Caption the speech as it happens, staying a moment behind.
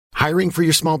Hiring for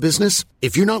your small business?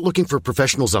 If you're not looking for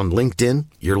professionals on LinkedIn,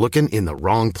 you're looking in the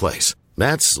wrong place.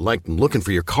 That's like looking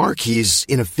for your car keys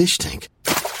in a fish tank.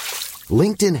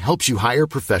 LinkedIn helps you hire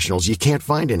professionals you can't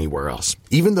find anywhere else,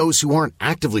 even those who aren't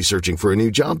actively searching for a new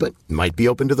job but might be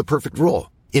open to the perfect role.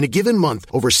 In a given month,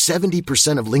 over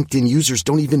 70% of LinkedIn users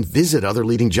don't even visit other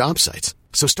leading job sites.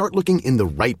 So start looking in the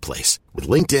right place. With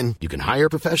LinkedIn, you can hire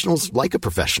professionals like a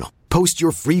professional. Post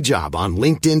your free job on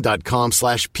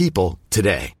linkedin.com/people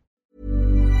today.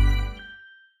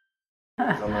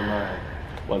 On my mind.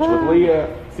 Lunch with Leah,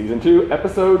 Season 2,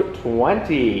 Episode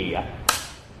 20.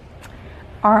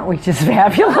 Aren't we just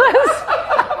fabulous?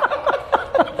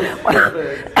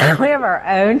 We have our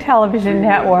own television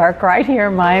network right here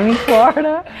in Miami,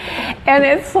 Florida. And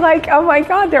it's like, oh my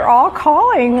God, they're all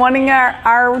calling, wanting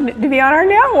our to be on our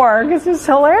network. It's just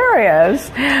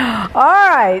hilarious. All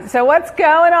right, so what's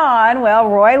going on? Well,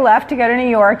 Roy left to go to New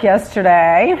York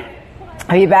yesterday.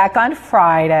 He'll be back on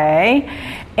Friday.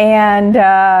 And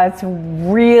it's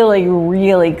really,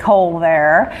 really cold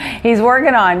there. He's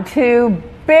working on 2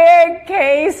 big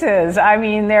cases. I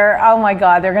mean, oh my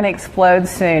God, they're going to explode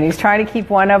soon. He's trying to keep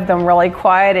one of them really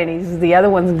quiet, and the other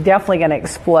one's definitely going to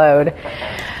explode.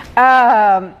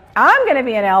 I'm going to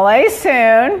be in LA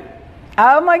soon.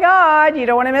 Oh my God, you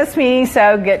don't want to miss me.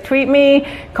 So tweet me,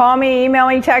 call me, email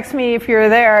me, text me if you're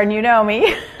there and you know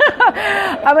me.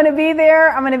 I'm going to be there.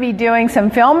 I'm going to be doing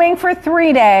some filming for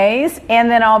 3 days,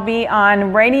 and then I'll be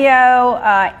on Radio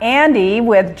Andy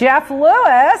with Jeff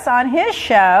Lewis on his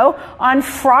show on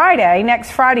Friday,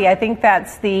 next Friday. I think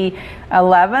that's the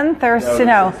 11th or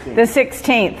the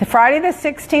 16th. Friday the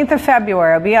 16th of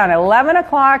February. I'll be on 11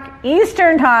 o'clock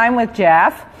Eastern time with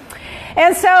Jeff.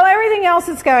 And so everything else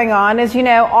that's going on is,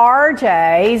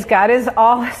 RJ, he's got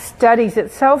all his studies.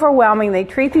 It's so overwhelming. They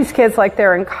treat these kids like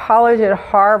they're in college at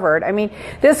Harvard. I mean,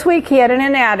 this week he had an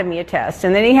anatomy test,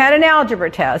 and then he had an algebra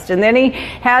test, and then he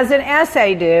has an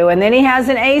essay due, and then he has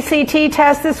an ACT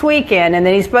test this weekend, and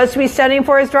then he's supposed to be studying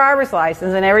for his driver's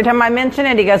license. And every time I mention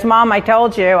it, he goes, Mom, I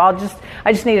told you, I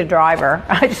just need a driver.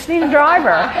 I just need a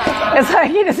driver. It's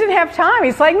like he doesn't have time.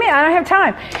 He's like me, I don't have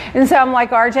time. And so I'm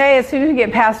like, RJ, as soon as we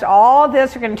get past all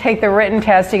this, we're going to take the written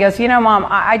test. He goes, Mom,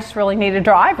 I just really need a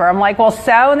driver. I'm like, well,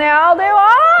 so now do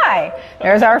I.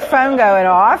 There's our phone going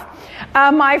off.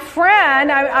 My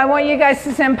friend, I want you guys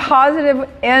to send positive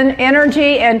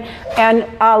energy and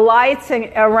lights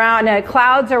around,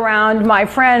 clouds around my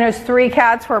friend whose 3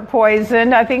 cats were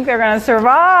poisoned. I think they're going to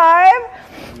survive.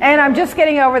 And I'm just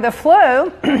getting over the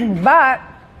flu, but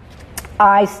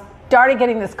I started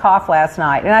getting this cough last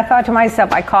night, and I thought to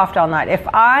myself, I coughed all night. If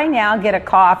I now get a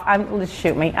cough, just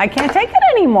shoot me. I can't take it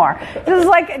anymore. It's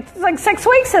like 6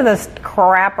 weeks of this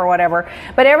crap or whatever.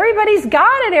 But everybody's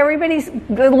got it. Everybody's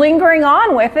lingering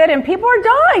on with it, and people are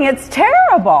dying. It's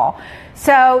terrible.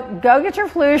 So go get your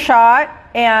flu shot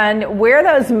and wear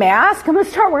those masks. I'm going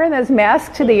to start wearing those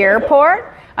masks to the airport.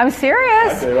 I'm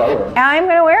serious. I'm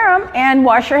going to wear them, and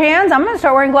wash your hands. I'm going to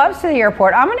start wearing gloves to the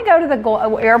airport. I'm going to go to the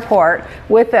airport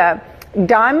with a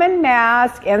diamond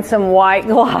mask and some white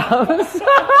gloves.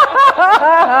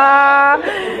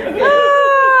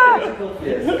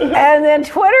 And then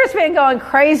Twitter's been going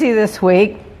crazy this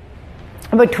week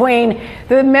between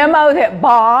the memo that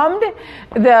bombed,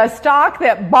 the stock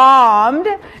that bombed,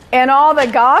 and all the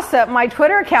gossip. My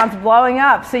Twitter account's blowing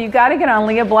up, so you got to get on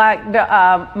Leah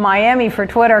Black Miami for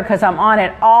Twitter, because I'm on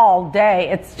it all day.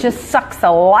 It just sucks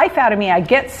the life out of me. I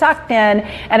get sucked in,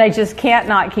 and I just can't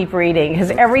not keep reading,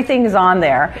 because everything is on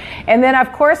there. And then,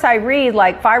 of course, I read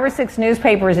like 5 or 6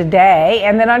 newspapers a day,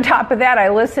 and then on top of that, I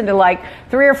listen to like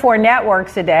 3 or 4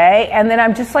 networks a day, and then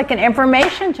I'm just like an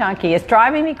information junkie. It's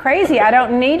driving me crazy. I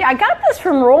got this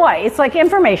from Roy. It's like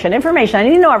information. I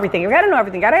need to know everything. You got to know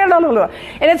everything. And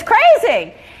it's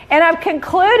crazy. And I've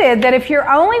concluded that if you're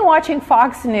only watching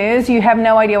Fox News, you have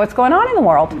no idea what's going on in the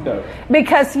world. No.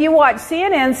 Because you watch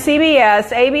CNN, CBS,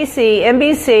 ABC,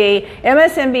 NBC,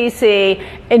 MSNBC,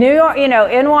 in New York,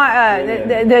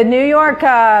 the New York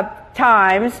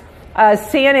Times,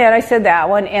 CNN, I said that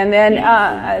one, and then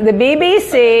the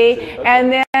BBC,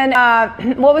 and then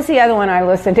what was the other one I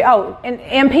listened to? Oh, and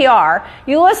NPR.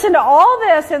 You listen to all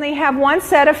this, and they have one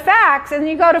set of facts, and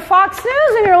you go to Fox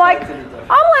News, and you're like, I'm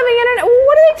living in it.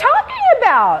 What are they talking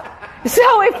about?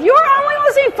 So if you're only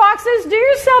listening to Fox News, do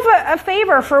yourself a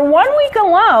favor for 1 week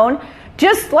alone.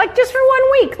 Just for 1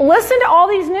 week, listen to all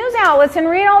these news outlets and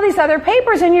read all these other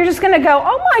papers, and you're just going to go,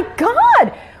 oh my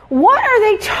God, what are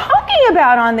they talking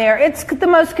about on there? It's the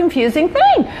most confusing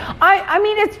thing. I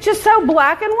mean, it's just so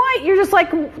black and white. You're just like,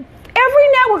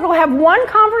 every network will have one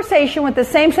conversation with the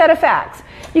same set of facts.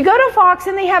 You go to Fox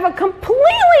and they have a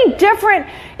completely different,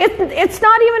 it's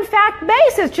not even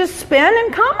fact-based, it's just spin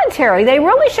and commentary. They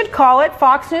really should call it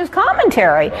Fox News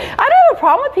commentary. I don't have a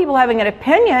problem with people having an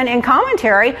opinion in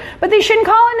commentary, but they shouldn't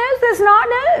call it news that's not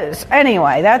news.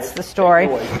 Anyway, that's the story.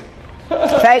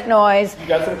 Fake noise. You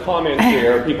got some comments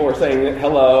here. People were saying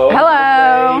hello.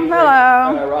 Hello.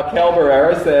 Hello. Raquel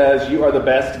Barrera says, you are the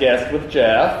best guest with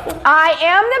Jeff. I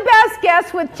am the best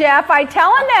guest with Jeff. I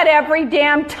tell him that every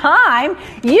damn time.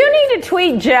 You need to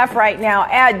tweet Jeff right now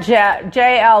at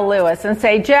JL Lewis and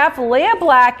say, Jeff, Leah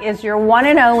Black is your one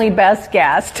and only best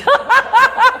guest.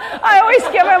 I always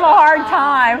give him a hard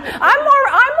time. I'm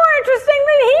more interesting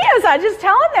than he is. I just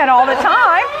tell him that all the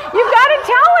time. You've got to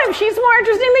tell him she's more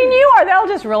interesting than you are. They'll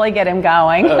just really get him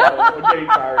going. Getting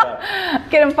fired up.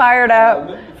 Get him fired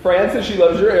up. Fran says she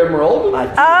loves your emerald.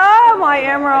 Oh, my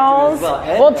emeralds.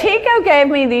 Well, Tico gave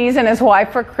me these and his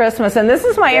wife for Christmas, and this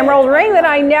is my emerald ring that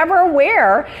I never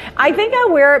wear. I think I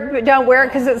wear it, but don't wear it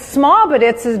because it's small, but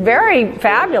it's a very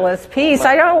fabulous piece.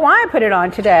 I don't know why I put it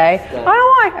on today. I don't know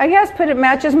why. I guess it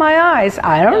matches my eyes.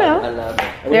 I don't know.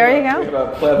 There you go. We have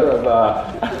a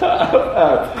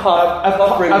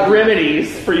plethora of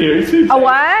remedies for you. A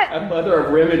what? A plethora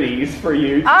of remedies for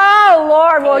you. Oh,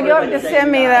 Lord. Well, you'll have to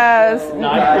send me those.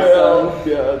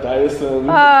 Dyson.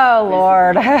 Oh,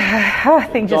 Lord. I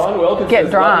think just Don Wilkins get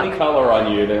says, drunk. lovely color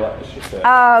on you.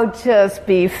 Oh, just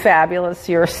be fabulous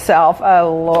yourself.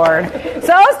 Oh, Lord.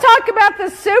 So let's talk about the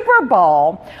Super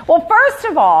Bowl. Well, first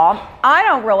of all, I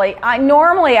don't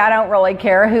really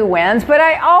care who wins, but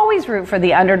I always root for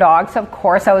the underdogs. Of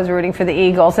course, I was rooting for the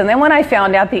Eagles. And then when I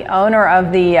found out the owner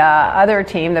of the other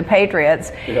team, the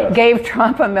Patriots, gave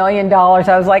Trump $1 million,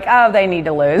 I was like, oh, they need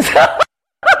to lose.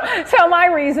 So my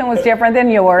reason was different than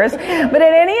yours. But in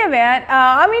any event,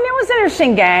 it was an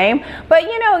interesting game. But,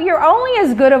 you're only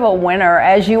as good of a winner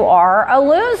as you are a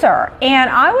loser. And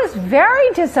I was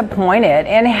very disappointed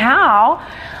in how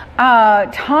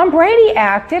Tom Brady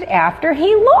acted after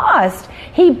he lost.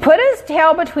 He put his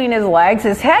tail between his legs,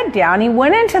 his head down. He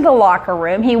went into the locker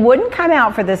room. He wouldn't come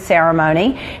out for the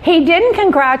ceremony. He didn't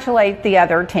congratulate the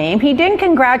other team. He didn't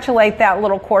congratulate that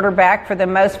little quarterback for the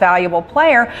most valuable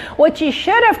player, which he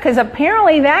should have, because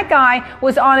apparently that guy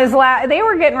was on his last. They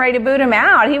were getting ready to boot him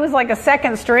out. He was like a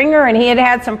second stringer, and he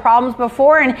had some problems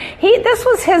before. And this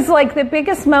was his the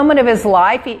biggest moment of his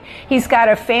life. He's got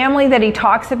a family that he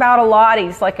talks about a lot.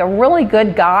 He's like a really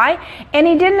good guy, and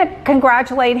he didn't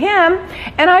congratulate him.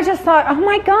 And I just thought, oh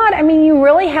my God, you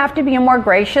really have to be a more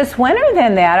gracious winner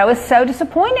than that. I was so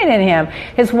disappointed in him.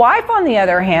 His wife, on the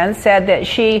other hand, said that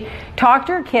she talked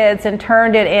to her kids and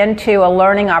turned it into a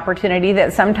learning opportunity,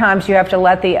 that sometimes you have to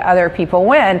let the other people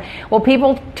win. Well,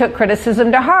 people took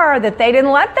criticism to her that they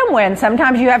didn't let them win.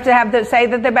 Sometimes you have to say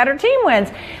that the better team wins.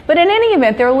 But in any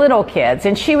event, they're little kids,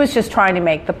 and she was just trying to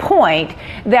make the point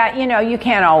that, you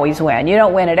can't always win. You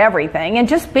don't win at everything. And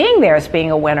just being there is being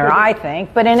a winner, I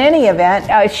think. But in any event,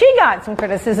 she got some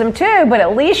criticism too, but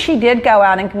at least she did go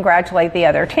out and congratulate the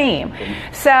other team.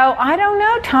 So I don't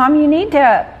know, Tom, you need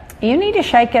to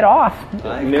shake it off.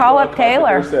 Call up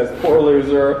Taylor. Says poor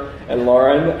loser, and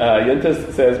Lauren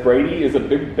Yentis says Brady is a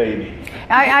big baby.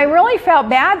 I really felt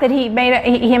bad that he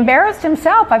embarrassed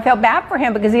himself. I felt bad for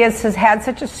him because he has had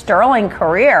such a sterling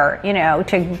career,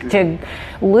 to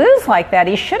lose like that.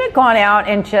 He should have gone out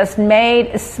and just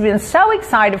been so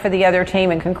excited for the other team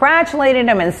and congratulated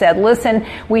him and said, listen,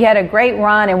 we had a great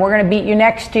run and we're going to beat you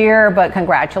next year, but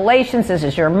congratulations, this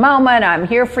is your moment, I'm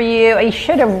here for you. He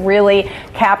should have really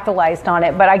capitalized on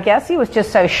it, but I guess he was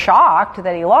just so shocked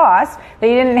that he lost that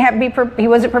he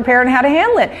wasn't prepared on how to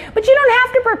handle it. But you don't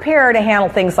have to prepare to handle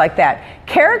things like that.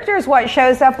 Character is what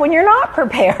shows up when you're not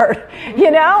prepared.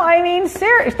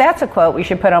 Serious. That's a quote we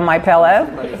should put on my pillow.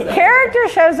 Character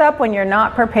shows up when you're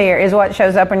not prepared, is what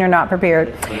shows up when you're not prepared.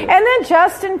 And then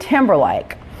Justin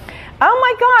Timberlake. Oh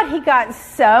my God, he got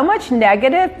so much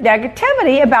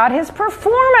negativity about his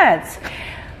performance.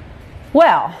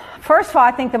 Well, first of all,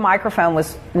 I think the microphone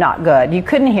was not good. You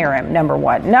couldn't hear him, number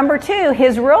one. Number two,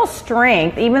 his real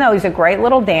strength, even though he's a great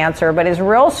little dancer, but his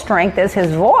real strength is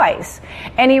his voice.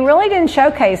 And he really didn't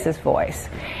showcase his voice.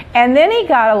 And then he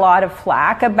got a lot of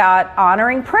flack about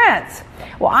honoring Prince.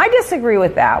 Well, I disagree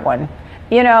with that one.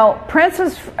 Prince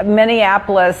was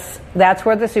Minneapolis. That's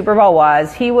where the Super Bowl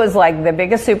was. He was like the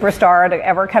biggest superstar to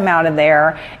ever come out of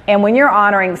there. And when you're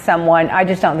honoring someone, I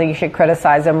just don't think you should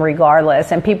criticize them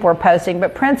regardless. And people were posting,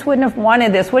 but Prince wouldn't have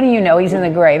wanted this. What do you know? He's in the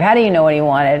grave. How do you know what he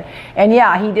wanted? And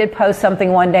yeah, he did post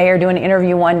something one day or do an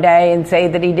interview one day and say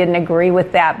that he didn't agree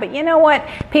with that. But you know what?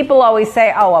 People always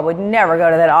say, oh, I would never go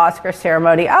to that Oscar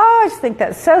ceremony. Oh, I just think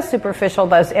that's so superficial,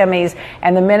 those Emmys.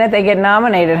 And the minute they get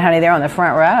nominated, honey, they're on the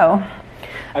front row.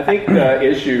 I think the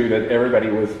issue that everybody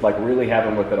was like really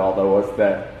having with it all, though, was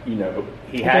that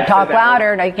he had talk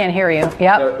louder. I can't hear you.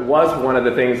 Yep. It was one of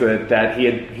the things that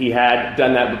he had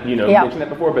done that mentioned that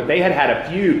before, but they had a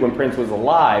feud when Prince was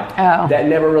alive that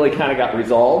never really kind of got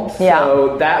resolved.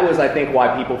 So that was, I think,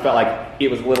 why people felt like it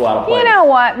was a little out of place. You know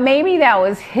what? Maybe that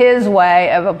was his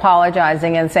way of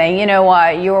apologizing and saying, you know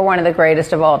what, you were one of the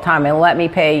greatest of all time, and let me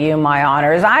pay you my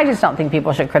honors. I just don't think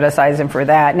people should criticize him for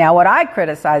that. Now, what I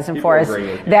criticize him for is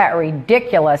that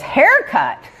ridiculous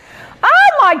haircut. Oh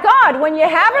my God, when you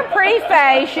have a pretty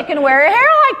face, you can wear a hair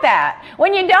like that.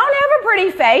 When you don't have a pretty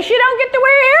face, you don't get to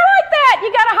wear hair like that.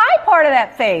 You got to hide part of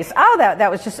that face. Oh, that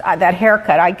was just, that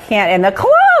haircut, I can't. And the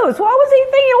clothes, what was he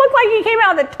thinking? He looked like he came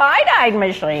out of the tie-dye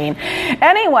machine.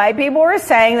 Anyway, people were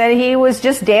saying that he was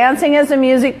just dancing as the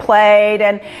music played,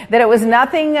 and that it was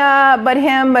nothing but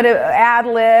him, but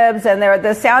ad-libs, and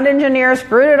the sound engineer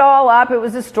screwed it all up. It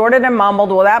was distorted and mumbled.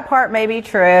 Well, that part may be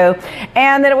true.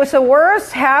 And that it was the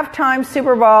worst halftime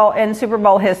Super Bowl in Super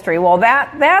Bowl history. Well,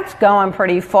 that's going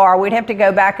pretty far. We'd have to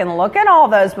go back and look at all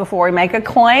those before we make a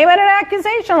claim and an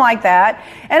accusation like that.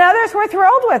 And others were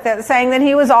thrilled with it, saying that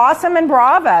he was awesome and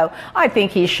bravo. I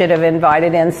think he should have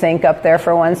invited NSYNC up there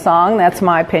for one song. That's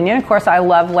my opinion. Of course, I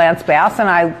love Lance Bass, and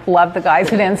I love the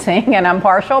guys at NSYNC, and I'm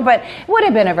partial, but it would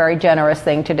have been a very generous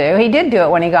thing to do. He did do it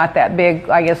when he got that big,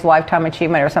 I guess, Lifetime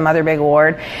Achievement or some other big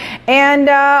award. And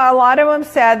a lot of them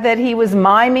said that he was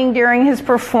miming during his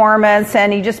performance,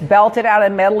 and he just belted out a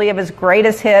medley of his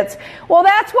greatest hits. Well,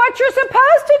 that's what you're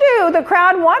supposed to do. The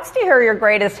crowd wants to hear your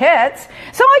greatest hits.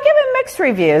 So I give him mixed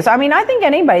reviews. I mean, I think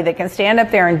anybody that can stand up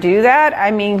there and do that,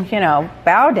 I mean,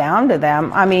 bow down to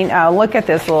them. I mean, look at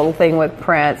this little thing with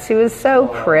Prince. He was so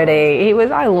pretty.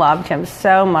 I loved him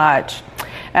so much.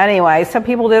 Anyway, some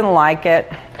people didn't like it.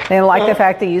 They didn't like the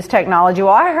fact they used technology.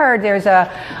 Well, I heard there's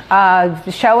a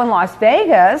show in Las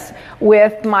Vegas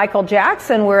with Michael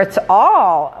Jackson where it's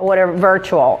all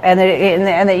virtual, and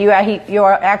that you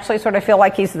actually sort of feel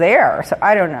like he's there. So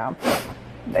I don't know.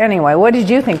 Anyway, what did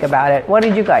you think about it? What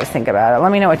did you guys think about it?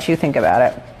 Let me know what you think about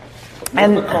it.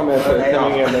 And the comments that are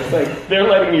coming in, they're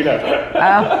letting you know.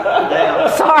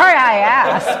 Sorry I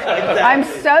asked. I'm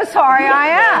so sorry I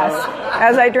asked.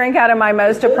 As I drink out of my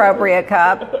most appropriate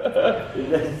cup.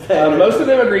 Most of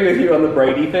them agree with you on the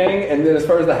Brady thing, and then as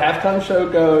far as the halftime show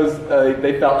goes,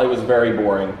 they felt it was very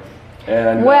boring.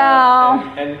 And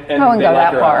I wouldn't go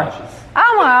that far. Eyelashes.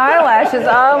 Oh, my eyelashes.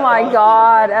 Oh, my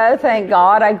God. Oh, thank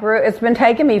God. It's been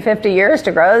taking me 50 years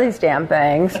to grow these damn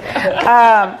things.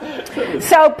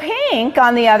 So Pink,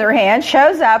 on the other hand,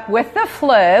 shows up with the flu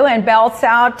and belts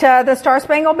out the Star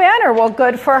Spangled Banner. Well,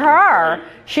 good for her.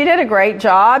 She did a great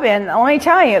job, and let me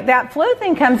tell you, that flu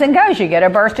thing comes and goes. You get a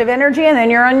burst of energy, and then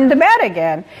you're into bed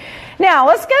again. Now,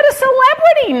 let's go to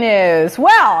celebrity news.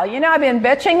 Well, I've been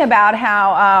bitching about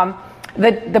how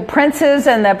the princes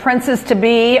and the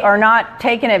princes-to-be are not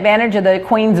taking advantage of the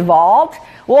Queen's vault.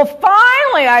 Well,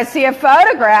 finally, I see a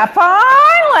photograph.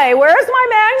 Finally! Where's my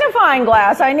magnifying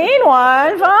glass? I need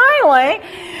one. Finally.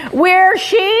 Where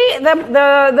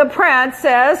the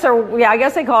princess, I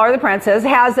guess they call her the princess,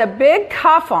 has a big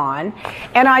cuff on,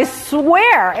 and I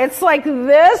swear it's like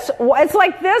this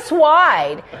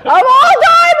wide of all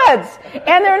diamonds,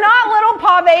 and they're not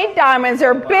little pave diamonds,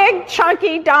 they're big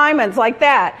chunky diamonds like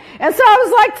that. And so I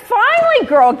was like, finally,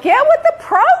 girl, get with the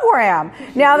program.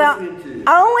 Now the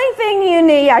only thing you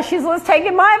need, she's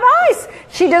taking my advice.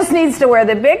 She just needs to wear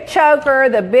the big choker,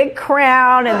 the big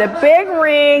crown, and the big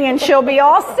ring, and she'll be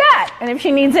all set. And if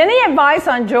she needs any advice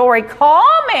on jewelry, call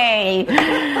me. In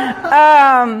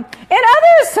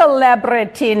other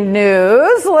celebrity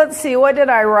news, let's see, what did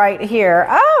I write here?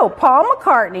 Oh, Paul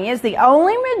McCartney is the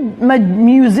only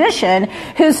musician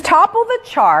who's toppled the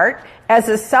chart as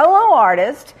a solo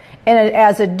artist, and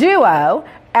as a duo,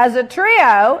 as a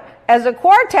trio, as a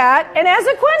quartet, and as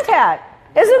a quintet.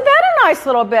 Isn't that a nice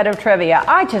little bit of trivia?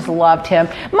 I just loved him.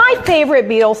 My favorite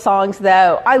Beatles songs,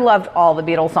 though, I loved all the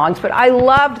Beatles songs, but I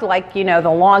loved, The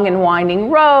Long and Winding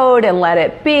Road and Let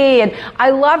It Be, and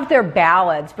I loved their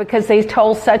ballads because they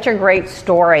told such a great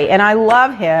story, and I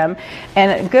love him,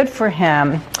 and good for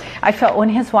him. I felt when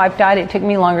his wife died, it took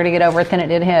me longer to get over it than it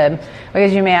did him.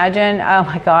 Because you imagine, oh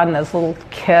my God, and those little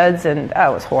kids, and it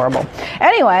was horrible.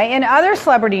 Anyway, in other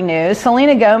celebrity news,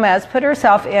 Selena Gomez put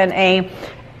herself in a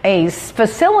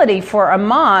facility for a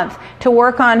month to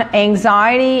work on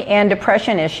anxiety and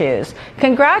depression issues.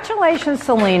 Congratulations,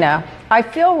 Selena. I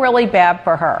feel really bad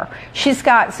for her. She's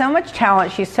got so much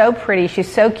talent. She's so pretty. She's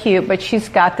so cute, but she's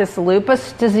got this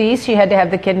lupus disease. She had to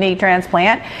have the kidney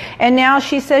transplant. And now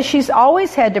she says she's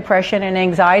always had depression and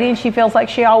anxiety, and she feels like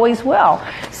she always will.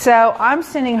 So I'm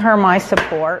sending her my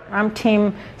support. I'm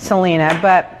Team Selena.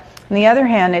 But on the other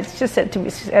hand, it's just at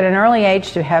an early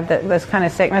age to have this kind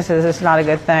of sicknesses is not a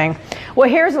good thing. Well,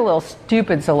 here's a little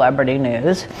stupid celebrity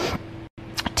news.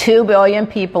 2 billion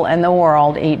people in the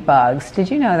world eat bugs.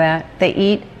 Did you know that? They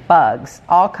eat bugs,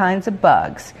 all kinds of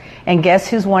bugs. And guess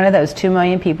who's one of those 2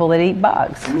 million people that eat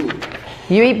bugs? Ooh.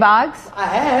 You eat bugs? I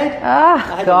had.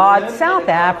 Oh, God, South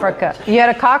Africa. You had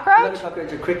a cockroach? I had a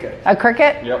cockroach, a cricket. A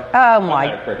cricket? Yep. Oh,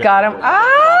 my God. I'm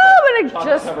going to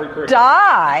just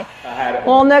die. I had it.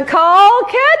 Well, Nicole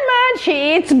Kidman,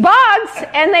 she eats bugs,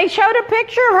 and they showed a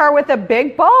picture of her with a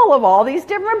big bowl of all these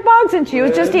different bugs, and she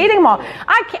was just eating them all.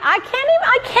 I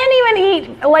can't even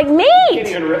eat, like, meat. You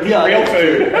can't even eat real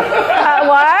food.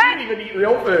 What? You can't even eat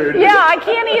real food. Yeah, I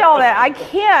can't eat all that. I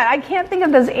can't think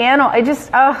of those animals.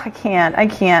 I can't.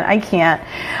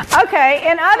 Okay,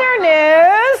 in other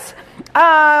news,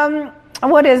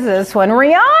 what is this one?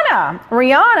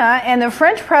 Rihanna and the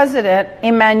French president,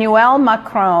 Emmanuel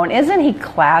Macron. Isn't he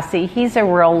classy? He's a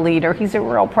real leader. He's a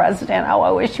real president. Oh, I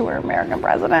wish he were American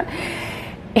president.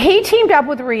 He teamed up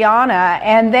with Rihanna,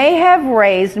 and they have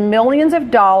raised millions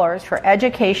of dollars for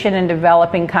education in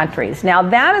developing countries. Now,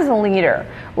 that is a leader.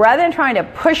 Rather than trying to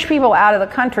push people out of the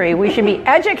country, we should be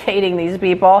educating these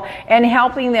people and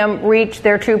helping them reach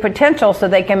their true potential so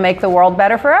they can make the world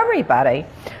better for everybody.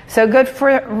 So good for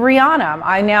Rihanna.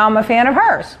 I'm a fan of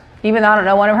hers, even though I don't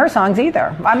know one of her songs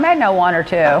either. I may know one or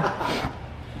two.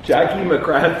 Jackie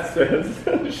McGrath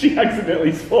says she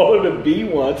accidentally swallowed a bee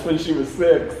once when she was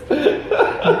 6.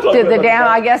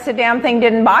 I guess the damn thing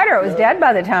didn't bite her. It was dead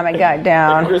by the time it got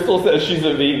down. And Crystal says she's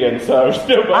a vegan, so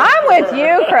still. I'm with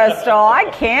you, Crystal. I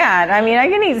can't. I mean, I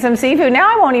can eat some seafood.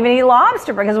 Now I won't even eat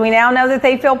lobster because we now know that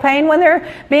they feel pain when they're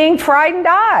being fried and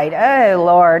dyed. Oh,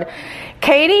 Lord.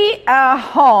 Katie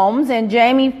Holmes and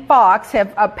Jamie Foxx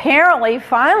have apparently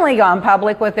finally gone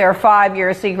public with their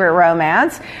 5-year secret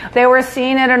romance. They were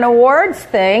seen at an awards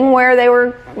thing where they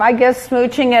were, I guess,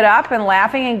 smooching it up and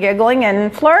laughing and giggling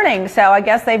and flirting. So I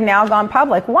guess they've now gone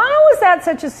public. Why was that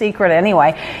such a secret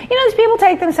anyway? You know, these people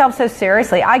take themselves so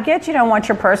seriously. I get you don't want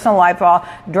your personal life all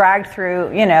dragged through,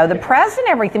 the press and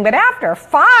everything, but after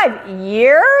 5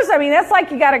 years, I mean, that's like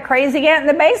you got a crazy aunt in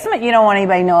the basement you don't want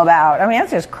anybody to know about. I mean,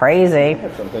 that's just crazy. It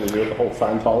had something to do with the whole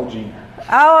Scientology.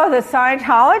 Oh, the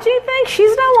Scientology thing?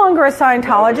 She's no longer a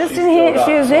Scientologist, and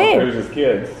she was his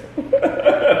kids.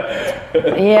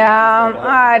 Yeah,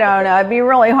 I don't know. It'd be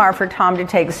really hard for Tom to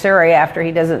take Suri after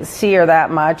he doesn't see her that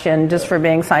much, and just for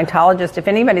being Scientologist. If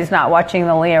anybody's not watching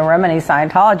the Leah Remini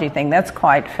Scientology thing, that's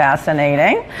quite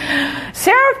fascinating.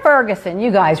 Sarah Ferguson,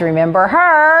 you guys remember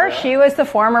her. Yeah. She was the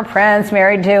former prince,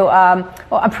 married to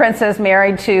a princess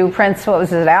married to Prince, what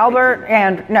was it,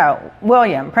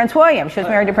 William. Prince William. She was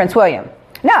married to Prince William.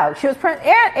 No, she was Prince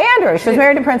Andrew. She was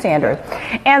married to Prince Andrew.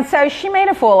 And so she made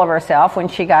a fool of herself when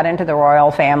she got into the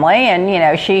royal family. And,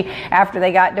 after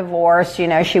they got divorced,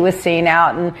 she was seen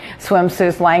out in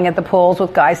swimsuits laying at the pools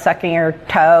with guys sucking her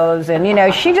toes.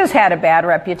 And, she just had a bad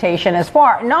reputation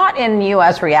not in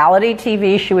U.S. reality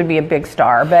TV, she would be a big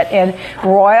star, but in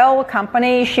royal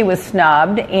company, she was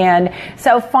snubbed. And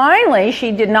so finally,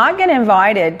 she did not get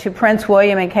invited to Prince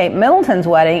William and Kate Middleton's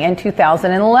wedding in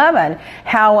 2011.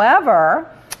 However,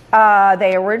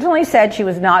 they originally said she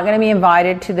was not going to be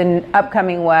invited to the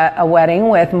upcoming wedding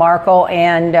with Markle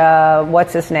and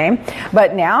what's his name,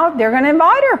 but now they're going to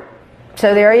invite her.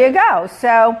 So there you go.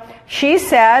 So she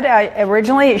said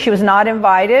originally she was not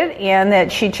invited and that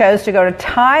she chose to go to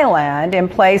Thailand in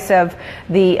place of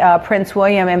the Prince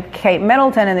William and Kate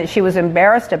Middleton, and that she was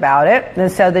embarrassed about it.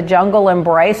 And so the jungle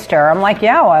embraced her. I'm like,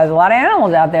 yeah, well, there's a lot of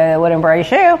animals out there that would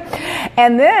embrace you.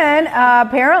 And then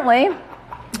apparently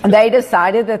they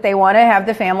decided that they want to have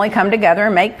the family come together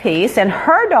and make peace. And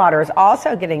her daughter is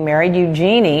also getting married,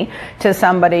 Eugenie, to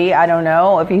somebody, I don't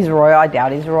know if he's royal. I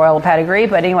doubt he's royal pedigree.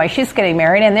 But anyway, she's getting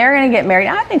married, and they're going to get married.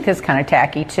 I think this is kind of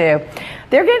tacky, too.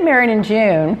 They're getting married in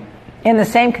June in the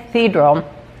same cathedral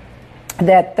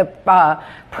that the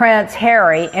Prince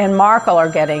Harry and Markle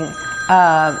are getting.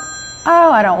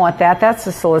 I don't want that. That's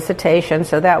a solicitation,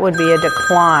 so that would be a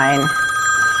decline.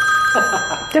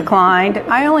 Declined.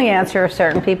 I only answer if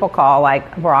certain people call,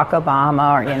 like Barack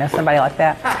Obama or somebody like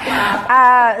that.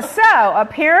 So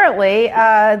apparently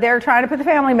they're trying to put the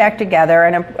family back together.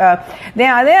 And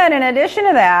now then, in addition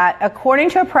to that, according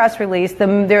to a press release,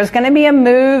 there's going to be a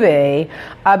movie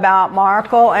about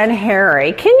Markle and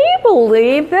Harry. Can you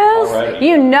believe this? Alright.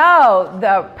 You know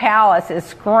the palace is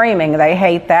screaming. They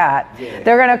hate that. Yeah.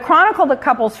 They're going to chronicle the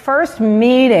couple's first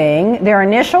meeting, their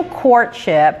initial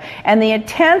courtship, and the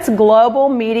intense global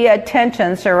media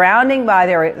attention surrounding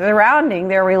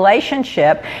their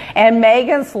relationship and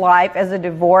Meghan's life as a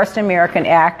divorced American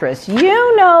actress.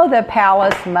 You know the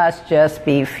palace must just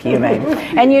be fuming.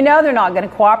 And you know they're not going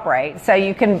to cooperate, so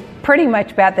you can pretty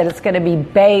much bet that it's going to be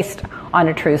based on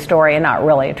a true story and not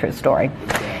really a true story.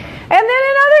 And then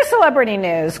in other celebrity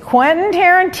news, Quentin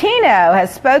Tarantino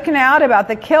has spoken out about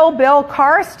the Kill Bill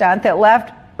car stunt that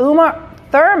left Uma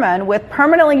Thurman with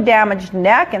permanently damaged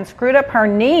neck and screwed up her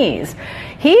knees.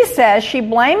 He says, she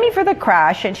blamed me for the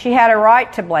crash and she had a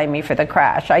right to blame me for the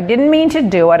crash. I didn't mean to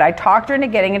do it. I talked her into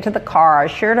getting into the car. I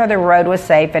assured her the road was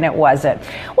safe and it wasn't.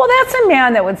 Well, that's a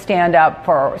man that would stand up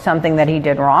for something that he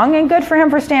did wrong, and good for him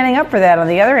for standing up for that. On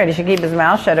the other hand, he should keep his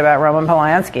mouth shut about Roman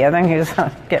Polanski. I think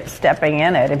he's stepping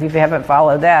in it. If you haven't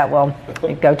followed that, well,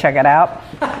 go check it out.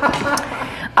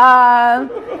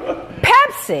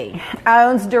 Pepsi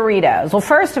owns Doritos. Well,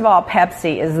 first of all,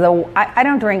 Pepsi is I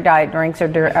don't drink diet drinks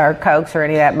or Cokes or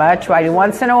any of that much. I do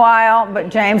once in a while, but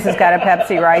James has got a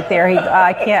Pepsi right there.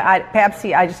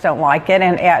 Pepsi, I just don't like it,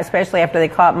 and especially after they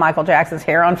caught Michael Jackson's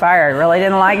hair on fire, I really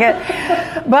didn't like it.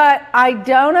 But I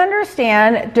don't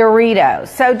understand Doritos.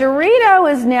 So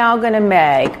Dorito is now going to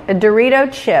make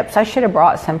Dorito chips. I should have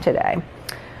brought some today.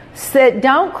 That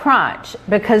don't crunch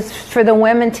because for the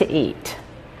women to eat.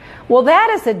 Well, that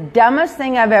is the dumbest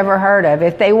thing I've ever heard of.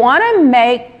 If they want to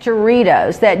make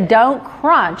Doritos that don't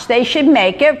crunch, they should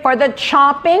make it for the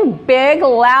chomping, big,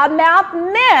 loudmouth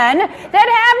men that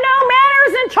have no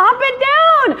manners and chomp it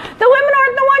down. The women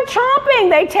aren't the one chomping.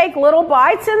 They take little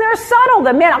bites and they're subtle.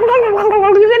 The men,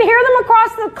 you can hear them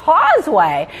across the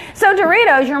causeway. So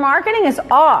Doritos, your marketing is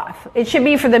off. It should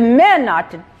be for the men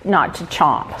not to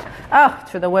chomp. Oh,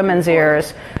 it's for the women's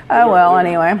ears. Oh, well,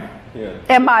 anyway. Yeah.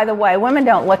 And by the way, women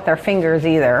don't lick their fingers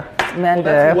either. Men do.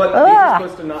 These are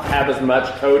supposed to not have as much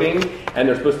coating, and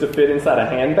they're supposed to fit inside a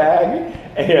handbag.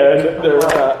 And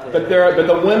but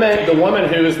the woman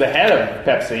who is the head of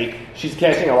Pepsi, she's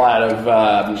catching a lot of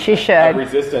of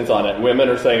resistance on it. Women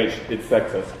are saying it's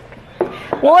sexist.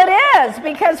 Well, it is,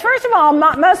 because first of all,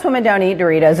 most women don't eat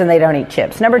Doritos and they don't eat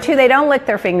chips. Number two, they don't lick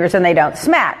their fingers and they don't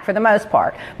smack, for the most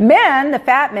part. Men, the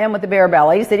fat men with the bare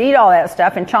bellies that eat all that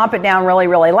stuff and chomp it down really,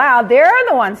 really loud, they're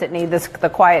the ones that need the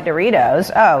quiet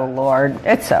Doritos. Oh, Lord,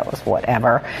 it's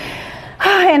whatever.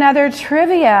 In other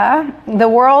trivia, the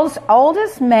world's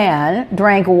oldest man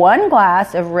drank 1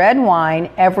 glass of red wine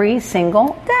every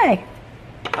single day.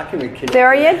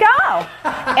 There you go.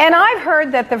 And I've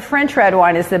heard that the French red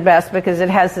wine is the best because it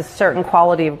has a certain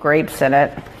quality of grapes in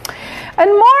it. And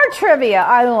more trivia.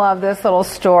 I love this little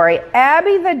story.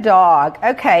 Abby the dog.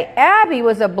 Okay, Abby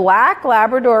was a black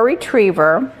Labrador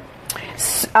retriever.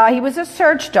 He was a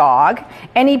search dog,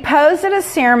 and he posed at a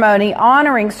ceremony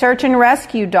honoring search and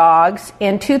rescue dogs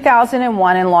in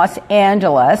 2001 in Los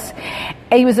Angeles.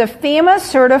 He was a FEMA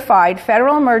certified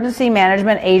Federal Emergency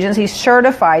Management Agency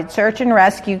certified search and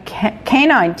rescue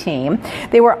canine team.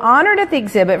 They were honored at the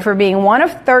exhibit for being one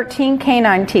of 13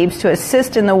 canine teams to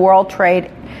assist in the World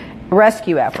Trade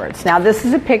rescue efforts. Now, this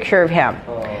is a picture of him.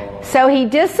 So he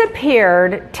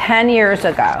disappeared 10 years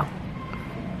ago.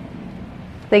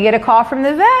 They get a call from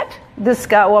the vet. This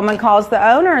woman calls the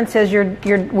owner and says,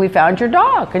 we found your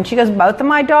dog. And she goes, both of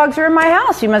my dogs are in my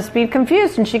house. You must be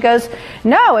confused. And she goes,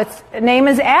 no, its name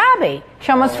is Abby.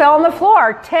 She almost fell on the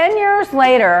floor. 10 years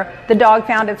later, the dog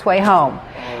found its way home.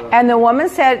 And the woman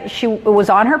said it was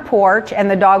on her porch and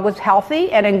the dog was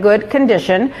healthy and in good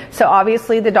condition. So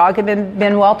obviously the dog had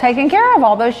been well taken care of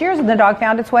all those years, and the dog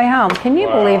found its way home. Can you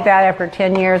believe that after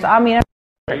 10 years? I mean,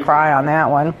 cry on that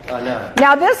one. No.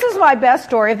 Now, this is my best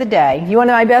story of the day. You want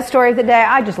to know my best story of the day?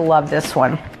 I just love this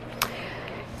one.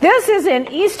 This is in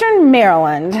eastern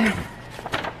Maryland.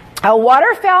 A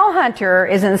waterfowl hunter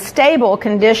is in stable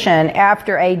condition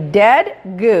after a dead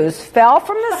goose fell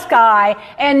from the sky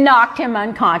and knocked him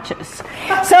unconscious.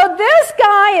 So this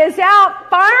guy is out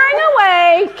firing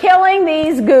away, killing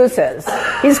these gooses.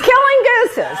 He's killing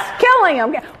gooses, killing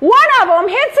them. One of them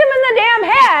hits him in the damn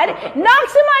head,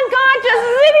 knocks him unconscious,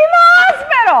 is in the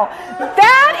hospital.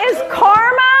 That is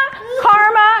karma,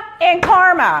 karma, and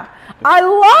karma. I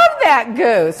love that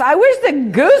goose. I wish the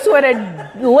goose would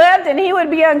have lived and he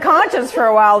would be unconscious for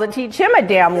a while to teach him a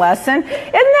damn lesson.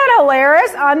 Isn't that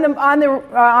hilarious? On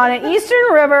an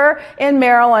eastern river in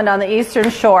Maryland on the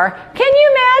eastern shore. Can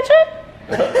you imagine?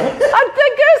 The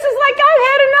goose is like, I've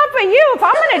had enough of you. If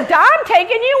I'm going to die, I'm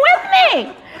taking you with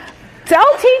me.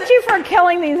 They'll teach you for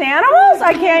killing these animals?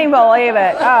 I can't even believe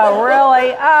it. Oh,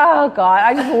 really? Oh, God.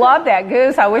 I just love that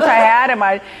goose. I wish I had him.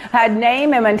 I'd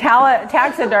name him and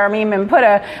taxidermy him and put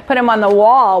him on the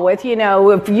wall with,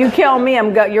 if you kill me,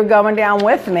 you're going down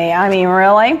with me. I mean,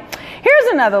 really?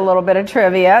 Here's another little bit of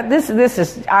trivia. This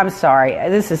is, I'm sorry,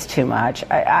 this is too much.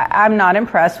 I'm not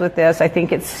impressed with this. I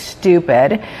think it's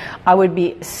stupid. I would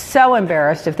be so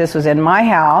embarrassed if this was in my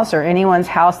house or anyone's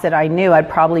house that I knew. I'd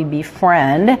probably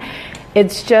befriend.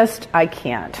 It's just, I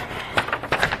can't.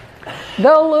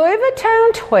 The Louis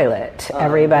Vuitton toilet,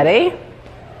 everybody.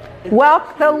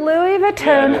 Well, the Louis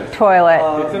Vuitton toilet.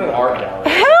 It's in an art gallery.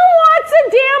 Who wants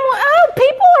a damn...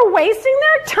 people are wasting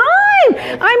their time.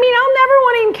 I mean, I'll never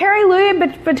want to even carry Louis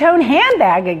Vuitton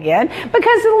handbag again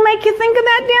because it'll make you think of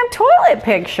that damn toilet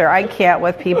picture. I can't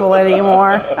with people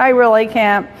anymore. I really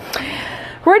can't.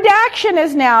 Redaction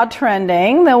is now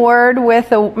trending, the word with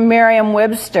the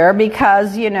Merriam-Webster,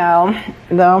 because,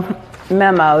 the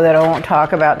memo that I won't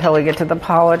talk about till we get to the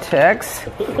politics.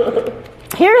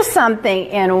 Here's something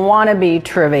in wannabe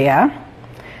trivia.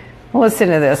 Listen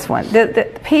to this one.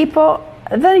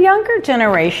 The younger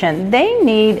generation, they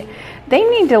need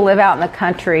to live out in the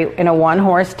country in a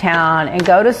one-horse town and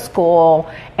go to school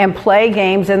and play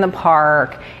games in the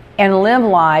park and live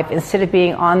life instead of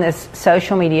being on this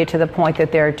social media to the point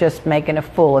that they're just making a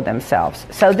fool of themselves.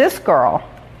 So this girl,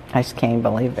 I just can't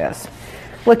believe this.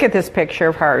 Look at this picture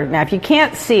of her. Now, if you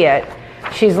can't see it,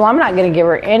 I'm not going to give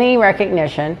her any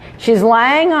recognition. She's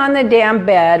lying on the damn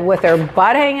bed with her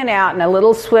butt hanging out in a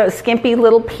little skimpy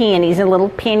little panties and a little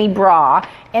panty bra,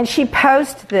 and she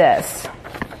posts this.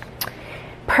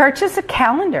 Purchase a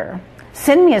calendar.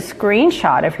 Send me a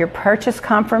screenshot of your purchase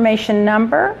confirmation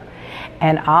number,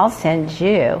 and I'll send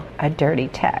you a dirty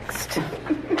text.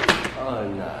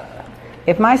 Oh, no.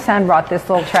 If my son brought this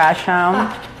little trash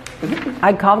home,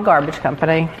 I'd call the garbage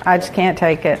company. I just can't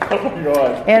take it. Oh,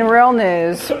 God. In real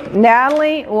news,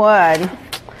 Natalie Wood,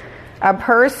 a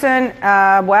person,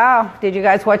 wow, did you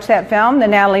guys watch that film, The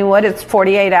Natalie Wood? It's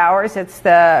 48 Hours. It's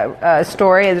the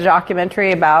story of the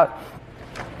documentary about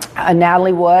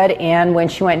Natalie Wood and when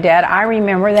she went dead. I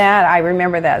remember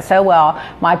that so well.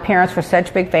 My parents were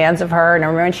such big fans of her, and I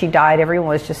remember when she died, everyone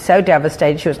was just so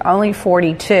devastated. She was only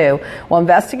 42. Well,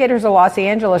 investigators of Los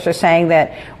Angeles are saying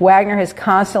that Wagner has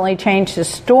constantly changed his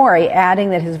story, adding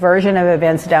that his version of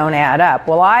events don't add up.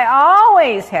 Well, I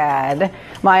always had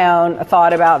my own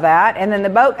thought about that. And then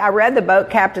I read the boat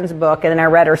captain's book, and then I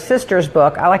read her sister's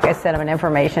book. Like I said, I'm an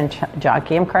information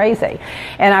junkie. I'm crazy.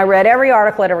 And I read every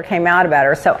article that ever came out about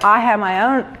her. So I have my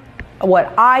own,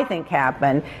 what I think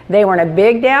happened. They were in a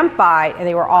big damn fight, and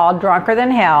they were all drunker than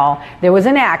hell. There was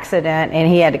an accident, and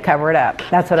he had to cover it up.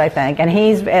 That's what I think. And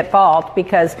he's at fault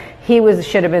because he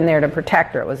should have been there to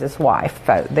protect her. It was his wife.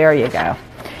 So there you go.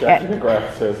 Jackie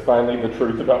McGrath says, finally the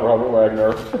truth about Robert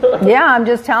Wagner. Yeah, I'm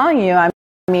just telling you.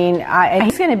 And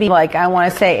he's going to be like, I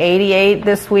want to say 88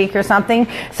 this week or something.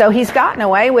 So he's gotten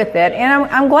away with it. And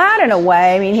I'm glad in a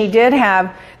way. I mean, he did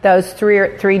have those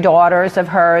three daughters of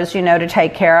hers, to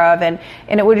take care of. And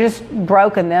it would have just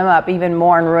broken them up even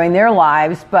more and ruined their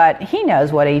lives. But he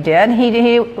knows what he did.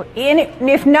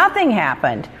 If nothing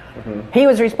happened, he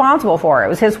was responsible for it. It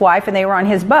was his wife, and they were on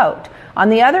his boat. On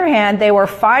the other hand, they were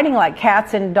fighting like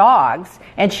cats and dogs,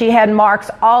 and she had marks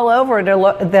all over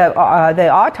the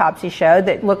autopsy showed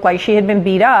that looked like she had been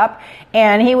beat up.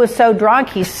 And he was so drunk,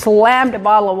 he slammed a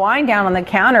bottle of wine down on the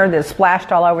counter that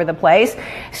splashed all over the place.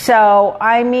 So,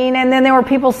 and then there were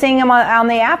people seeing him on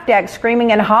the aft deck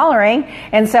screaming and hollering.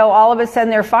 And so all of a sudden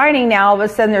they're fighting. Now all of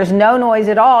a sudden there's no noise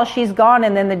at all. She's gone,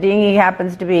 and then the dinghy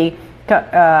happens to be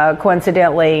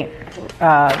coincidentally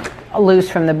loose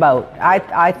from the boat.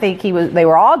 I think they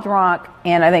were all drunk,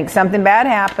 and I think something bad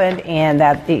happened, and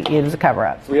that it was a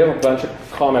cover-up. So we have a bunch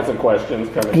of comments and questions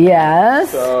coming.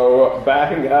 Yes. So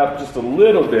backing up just a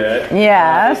little bit.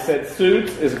 Yes. They said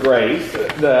Suits is great.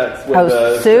 That's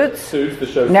with Suits. Suits, the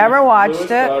show. Never Suits. watched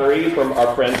Lewis it. Buttery, from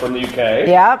our friend from the UK.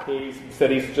 Yep. He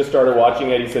said he's just started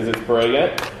watching it. He says it's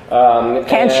brilliant.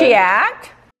 Can she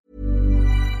act?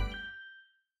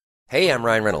 Hey, I'm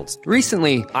Ryan Reynolds.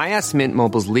 Recently, I asked Mint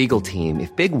Mobile's legal team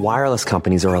if big wireless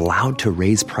companies are allowed to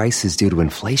raise prices due to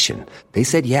inflation. They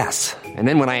said yes. And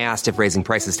then when I asked if raising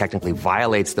prices technically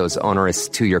violates those onerous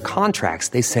 2-year contracts,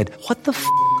 they said, "What the f***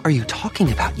 are you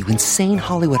talking about, you insane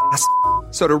Hollywood ass f-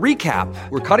 So to recap,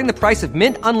 we're cutting the price of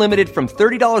Mint Unlimited from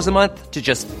 $30 a month to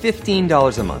just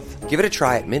 $15 a month. Give it a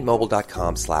try at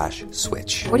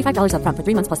mintmobile.com/switch. $45 up front for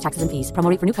 3 months plus taxes and fees. Promo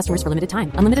rate for new customers for limited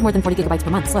time. Unlimited more than 40 gigabytes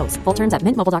per month. Slows full terms at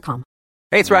mintmobile.com.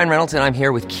 Hey, it's Ryan Reynolds, and I'm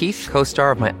here with Keith,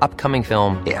 co-star of my upcoming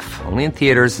film, If, only in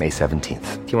theaters May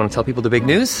 17th. Do you want to tell people the big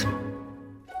news?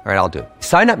 All right, I'll do it.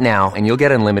 Sign up now and you'll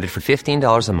get unlimited for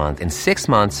 $15 a month and 6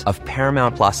 months of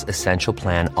Paramount Plus Essential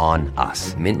Plan on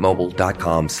us.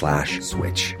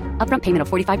 mintmobile.com/switch. Upfront payment of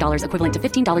 $45 equivalent to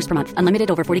 $15 per month. Unlimited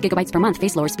over 40 gigabytes per month.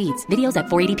 Face lower speeds. Videos at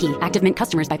 480p. Active Mint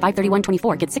customers by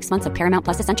 531.24 get 6 months of Paramount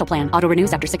Plus Essential Plan. Auto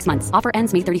renews after 6 months. Offer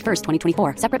ends May 31st,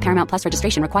 2024. Separate Paramount Plus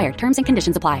registration required. Terms and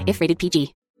conditions apply if rated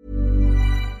PG.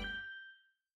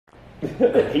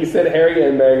 He said Harry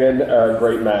and Meghan are a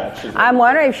great match. I'm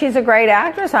wondering if she's a great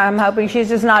actress. I'm hoping she's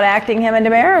just not acting him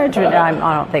into marriage. But I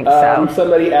don't think so.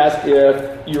 Somebody asked if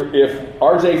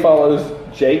RJ follows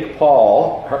Jake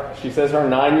Paul. She says her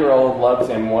 9-year-old loves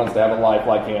him, wants to have a life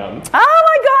like him. Oh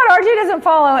my God, RJ doesn't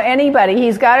follow anybody.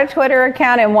 He's got a Twitter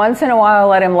account, and once in a while I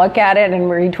let him look at it and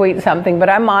retweet something, but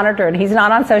I monitor it. He's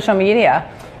not on social media.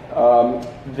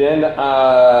 Then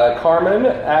Carmen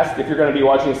asked if you're going to be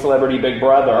watching Celebrity Big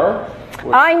Brother.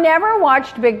 I never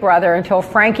watched Big Brother until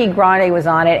Frankie Grande was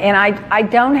on it, and I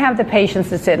don't have the patience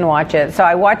to sit and watch it. So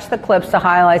I watch the clips, the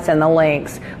highlights, and the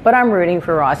links, but I'm rooting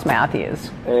for Ross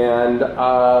Matthews. And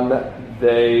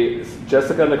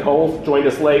Jessica Nicole joined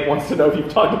us late, wants to know if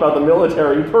you've talked about the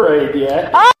military parade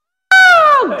yet.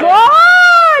 Oh,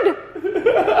 God!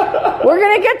 We're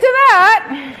going to get to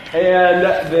that. And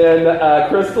then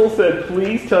Crystal said,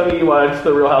 please tell me you watched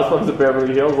The Real Housewives of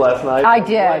Beverly Hills last night. I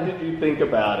did. What did you think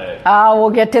about it? Oh, we'll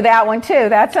get to that one too.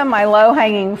 That's in my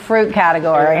low-hanging fruit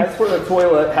category. And as for the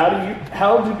toilet, how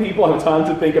do people have time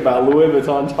to think about Louis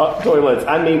Vuitton toilets?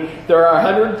 I mean, there are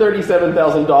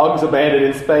 137,000 dogs abandoned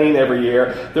in Spain every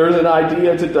year. There's an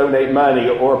idea to donate money,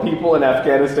 or people in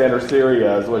Afghanistan or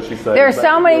Syria, is what she said. There's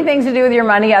so many things to do with your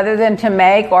money other than to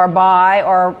make or buy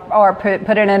or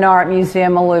put in an art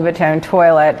museum a Louis Vuitton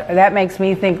toilet. That makes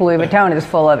me think Louis Vuitton is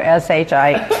full of SHIT.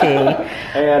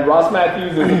 And Ross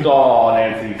Matthews is a doll,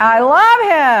 Nancy. I love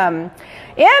him.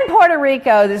 In Puerto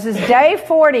Rico, this is day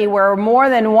 40, where more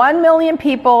than 1 million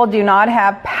people do not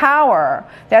have power.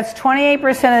 That's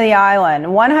 28% of the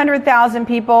island. 100,000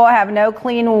 people have no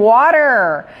clean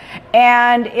water.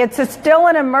 And it's still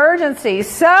an emergency.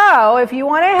 So if you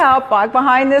want to help, walk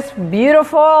behind this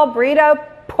beautiful Brito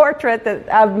portrait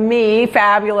of me,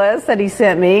 fabulous, that he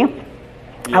sent me.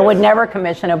 Yes. I would never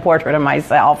commission a portrait of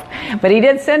myself, but he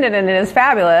did send it, and it is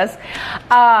fabulous.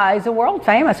 He's a world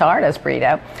famous artist,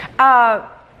 Brito.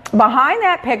 Behind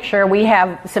that picture, we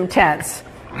have some tents.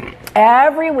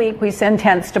 Every week we send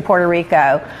tents to Puerto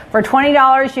Rico. For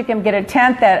 $20, you can get a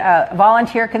tent that a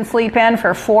volunteer can sleep in.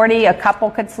 For $40, a couple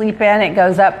could sleep in. It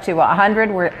goes up to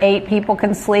 $100, where 8 people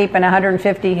can sleep, and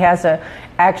 $150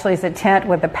 is a tent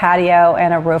with a patio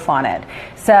and a roof on it.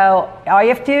 So all you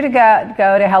have to do to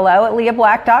go to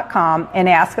hello@leahblack.com and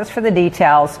ask us for the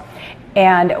details.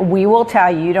 And we will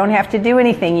tell you don't have to do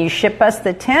anything. You ship us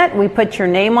the tent, we put your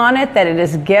name on it, that it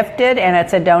is gifted, and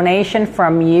it's a donation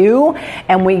from you,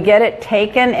 and we get it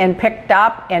taken and picked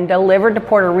up and delivered to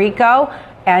Puerto Rico,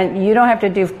 and you don't have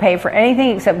to pay for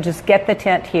anything except just get the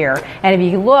tent here. And if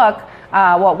you look,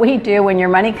 what we do when your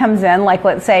money comes in, like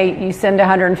let's say you send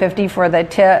 $150 for the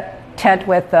tent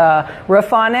with a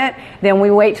roof on it, then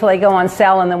we wait till they go on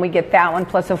sale, and then we get that one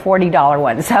plus a $40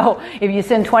 one. So if you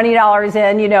send $20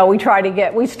 in,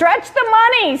 we stretch the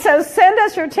money. So send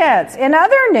us your tents. In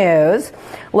other news,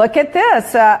 look at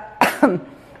this.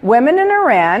 Women in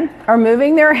Iran are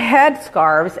moving their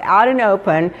headscarves out and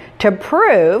open to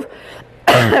prove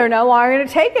they're no longer going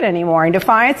to take it anymore, in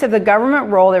defiance of the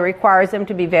government rule that requires them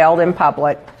to be veiled in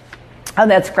public. Oh,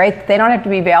 that's great. They don't have to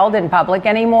be veiled in public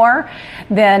anymore.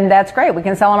 Then that's great. We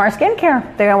can sell them our skincare.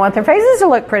 They don't want their faces to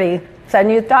look pretty.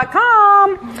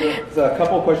 SuddenYouth.com. There's a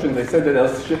couple of questions. They said that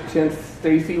they'll ship tents.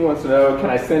 Stacy wants to know, can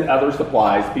I send other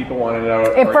supplies? People want to know.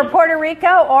 If for Puerto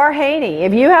Rico or Haiti.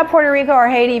 If you have Puerto Rico or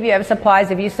Haiti, if you have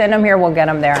supplies, if you send them here, we'll get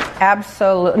them there.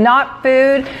 Absolutely. Not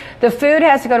food. The food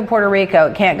has to go to Puerto Rico.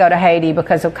 It can't go to Haiti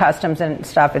because of customs and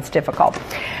stuff. It's difficult.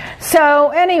 So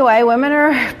anyway, women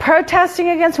are protesting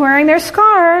against wearing their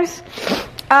scarves.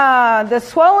 The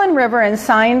swollen river in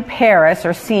Seine, Paris,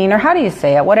 or Seine, or how do you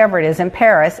say it? Whatever it is, in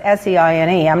Paris,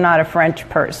 S-E-I-N-E. I'm not a French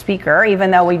speaker,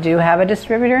 even though we do have a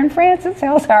distributor in France that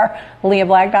sells our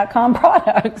LeahBlack.com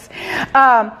products.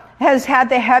 Has had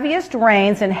the heaviest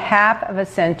rains in half of a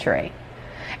century.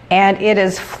 And it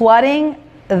is flooding.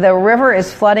 The river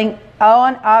is flooding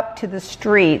on up to the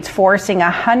streets, forcing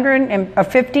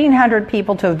 1,500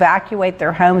 people to evacuate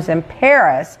their homes in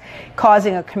Paris,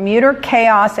 causing a commuter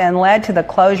chaos and led to the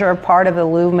closure of part of the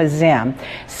Louvre Museum.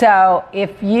 So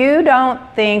if you don't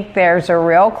think there's a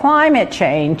real climate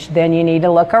change, then you need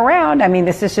to look around. I mean,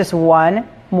 this is just one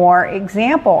more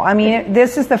example. I mean,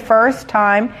 this is the first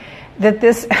time that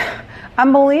this...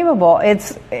 Unbelievable.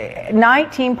 It's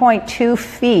 19.2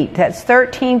 feet. That's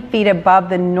 13 feet above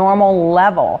the normal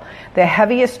level. The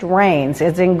heaviest rains.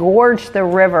 It's engorged the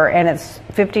river, and it's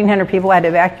 1,500 people had to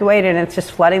evacuate, and it's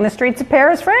just flooding the streets of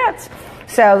Paris, France.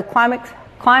 So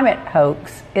climate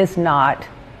hoax is not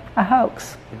a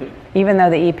hoax, even though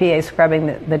the EPA is scrubbing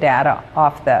the data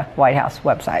off the White House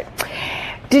website.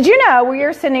 Did you know we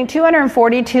are sending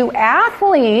 242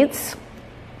 athletes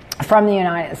from the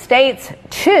United States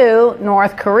to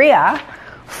North Korea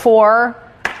for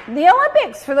the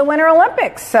Olympics, for the Winter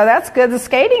Olympics? So that's good. The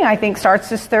skating, I think, starts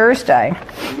this Thursday.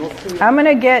 I'm going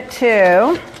to get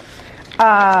to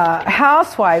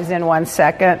Housewives in 1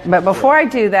 second, but before I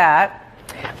do that,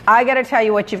 I got to tell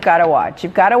you what you've got to watch.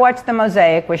 You've got to watch The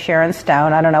Mosaic with Sharon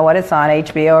Stone. I don't know what it's on,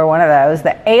 HBO or one of those.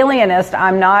 The Alienist,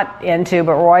 I'm not into,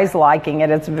 but Roy's liking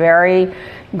it. It's very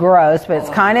gross, but it's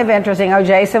kind of interesting. Oh,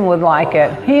 Jason would like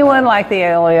it. He would like The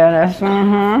Alienist.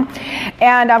 Mm-hmm.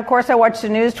 And, of course, I watched the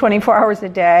news 24 hours a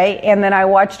day, and then I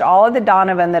watched all of the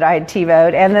Donovan that I had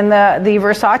TiVo'd, and then the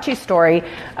Versace story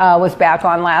was back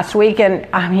on last week, and,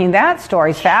 I mean, that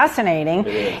story's fascinating.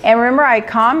 And remember, I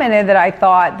commented that I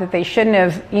thought that they shouldn't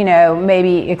have,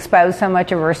 maybe exposed so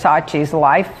much of Versace's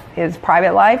life, his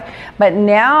private life. But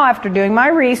now, after doing my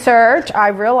research, I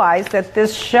realized that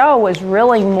this show was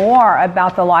really more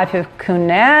about the life of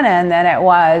Cunanan than it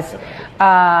was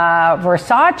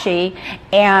Versace,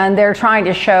 and they're trying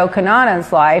to show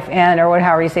Cunanan's life, or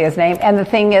however you say his name. And the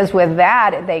thing is, with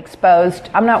that, they exposed.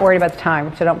 I'm not worried about the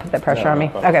time, so don't put that pressure on me.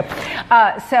 Okay,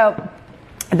 so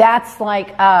that's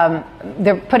like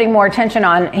they're putting more attention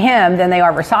on him than they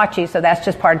are Versace, so that's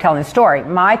just part of telling the story.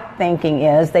 My thinking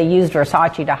is they used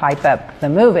Versace to hype up the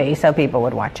movie so people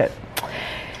would watch it.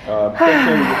 People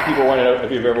want to know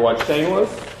if you've ever watched Shameless.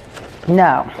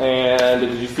 No. And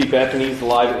did you see Bethany's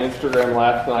live Instagram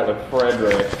last night with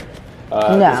Frederick?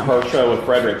 No. Her show with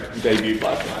Frederick debuted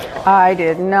last night. I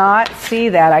did not see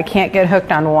that. I can't get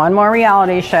hooked on one more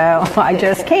reality show. I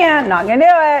just can't. Not going to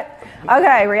do it.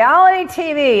 Okay, reality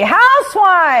TV.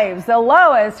 Housewives, the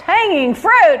lowest hanging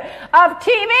fruit of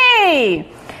TV.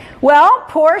 Well,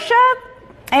 Portia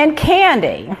and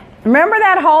Kandi. Remember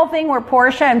that whole thing where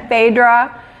Portia and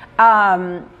Phaedra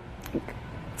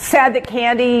said that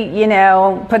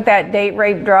Kandi, put that date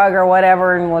rape drug or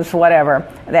whatever and was whatever.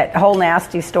 That whole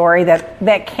nasty story that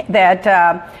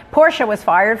Portia was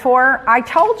fired for. I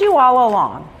told you all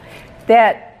along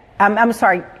that,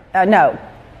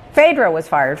 Phaedra was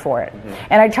fired for it. Mm-hmm.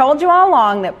 And I told you all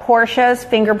along that Portia's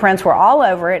fingerprints were all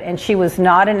over it and she was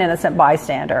not an innocent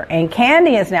bystander. And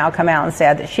Kandi has now come out and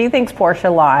said that she thinks Portia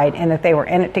lied and that they were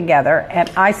in it together.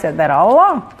 And I said that all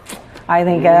along. I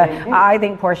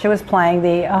think Portia was playing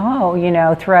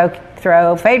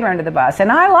throw Phaedra under the bus. And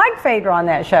I liked Phaedra on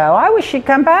that show. I wish she'd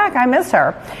come back. I miss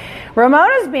her.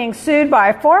 Ramona's being sued by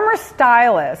a former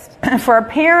stylist for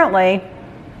apparently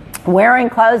wearing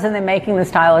clothes and then making the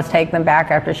stylist take them back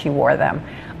after she wore them.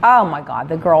 Oh my God,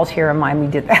 the girls here in Miami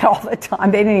did that all the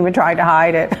time. They didn't even try to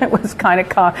hide it. It was kind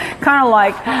of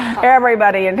like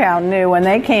everybody in town knew when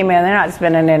they came in. They're not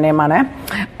spending any money.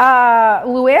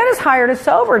 Luann has hired a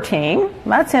sober team.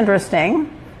 That's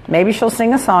interesting. Maybe she'll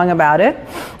sing a song about it.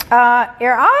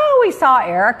 We saw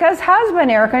Erica's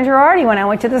husband, Erica Girardi, when I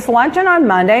went to this luncheon on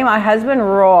Monday. My husband,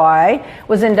 Roy,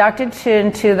 was inducted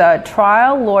into the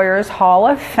Trial Lawyers Hall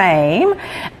of Fame.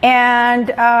 And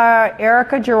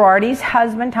Erica Girardi's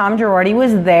husband, Tom Girardi,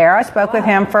 was there. I spoke with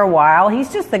him for a while.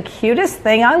 He's just the cutest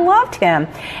thing. I loved him.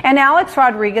 And Alex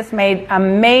Rodriguez made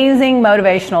amazing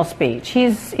motivational speech.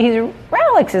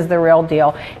 Alex is the real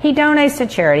deal. He donates to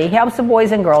charity. He helps the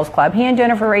Boys and Girls Club. He and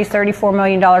Jennifer raised $34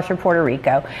 million for Puerto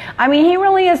Rico. I mean, he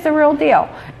really is the real deal.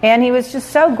 And he was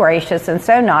just so gracious and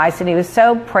so nice, and he was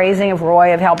so praising of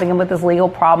Roy, of helping him with his legal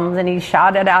problems, and he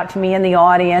shouted out to me in the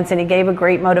audience, and he gave a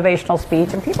great motivational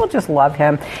speech, and people just love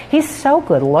him. He's so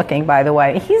good looking, by the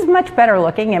way. He's much better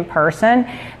looking in person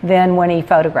than when he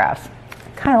photographs.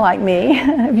 Kind of like me.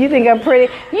 If you think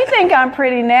I'm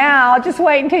pretty now, just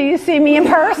wait until you see me in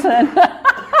person.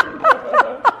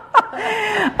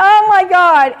 Oh my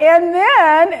God. And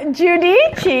then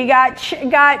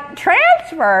Giudice got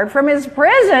transferred from his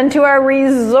prison to a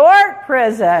resort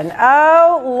prison.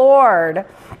 Oh Lord.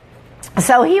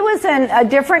 So he was in a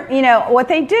different, what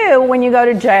they do when you go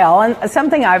to jail, and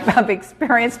something I've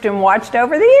experienced and watched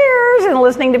over the years and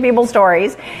listening to people's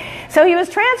stories. So he was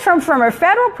transferred from a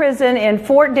federal prison in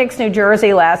Fort Dix, New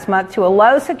Jersey last month to a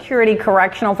low-security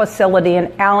correctional facility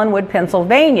in Allenwood,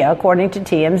 Pennsylvania, according to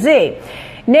TMZ.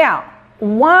 Now,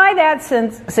 why that's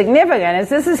significant is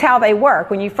this is how they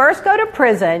work. When you first go to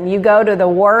prison, you go to the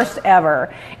worst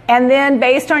ever. And then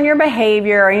based on your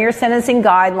behavior and your sentencing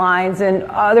guidelines and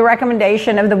the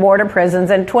recommendation of the Board of Prisons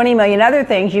and 20 million other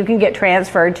things, you can get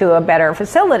transferred to a better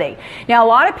facility. Now, a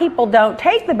lot of people don't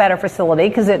take the better facility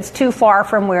because it's too far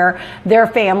from where their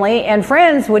family and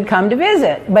friends would come to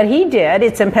visit. But he did.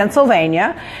 It's in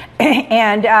Pennsylvania.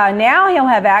 And now he'll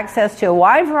have access to a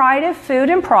wide variety of food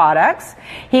and products.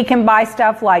 He can buy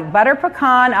stuff like butter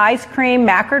pecan ice cream,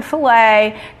 mackerel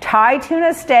fillet, Thai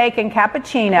tuna steak, and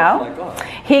cappuccino. Oh my God.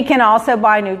 He can also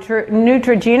buy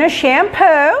Neutrogena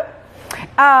shampoo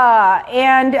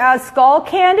and Skull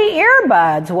Candy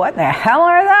earbuds. What the hell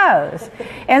are those?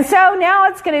 And so now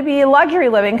it's going to be luxury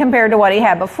living compared to what he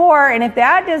had before. And if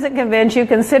that doesn't convince you,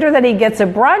 consider that he gets a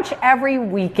brunch every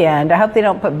weekend. I hope they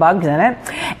don't put bugs in it.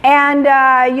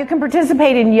 And you can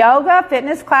participate in yoga,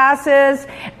 fitness classes,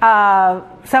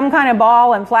 some kind of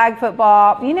ball and flag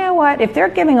football. You know what? If they're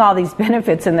giving all these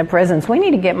benefits in the prisons, we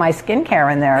need to get my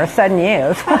skincare in there, sudden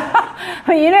use.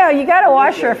 You got to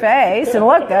wash your face and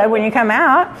look good when you come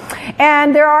out.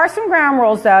 And there are some ground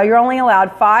rules, though. You're only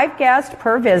allowed 5 guests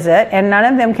per visit, and none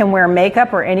of them can wear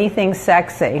makeup or anything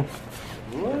sexy.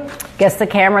 Guess the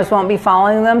cameras won't be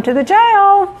following them to the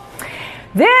jail.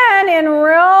 Then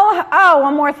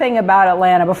one more thing about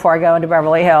Atlanta before I go into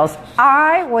Beverly Hills.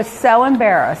 I was so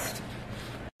embarrassed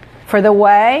for the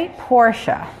way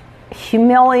Portia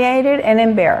humiliated and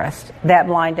embarrassed that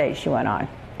blind date she went on.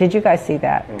 Did you guys see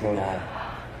that? Mm-hmm.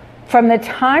 From the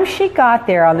time she got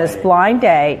there on this blind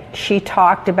date, she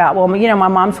talked about, my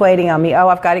mom's waiting on me. Oh,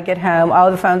 I've got to get home.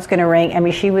 Oh, the phone's going to ring. I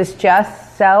mean, she was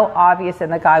just so obvious,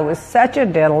 and the guy was such a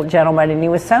gentleman, and he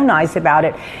was so nice about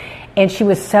it. And she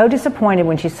was so disappointed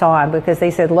when she saw him because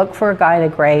they said, look for a guy in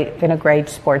a gray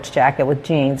sports jacket with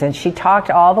jeans. And she talked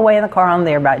all the way in the car home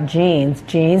there about jeans.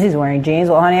 Jeans, he's wearing jeans.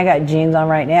 Well, honey, I got jeans on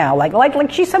right now. Like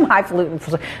she's some highfalutin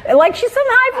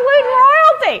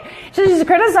royalty. So she's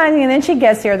criticizing, and then she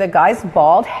gets here. The guy's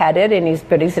bald-headed, and he's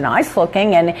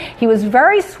nice-looking, and he was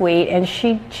very sweet, and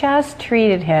she just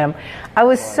treated him. I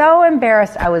was so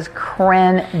embarrassed. I was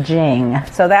cringing.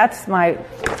 So that's my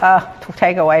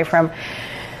takeaway from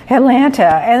Atlanta.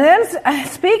 And then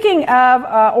speaking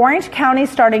of Orange County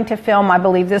starting to film, I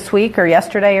believe this week or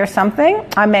yesterday or something.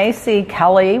 I may see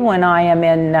Kelly when I am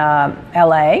in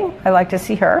LA. I like to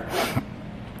see her.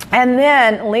 And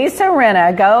then Lisa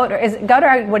Rinna, go to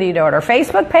her, what do you do, her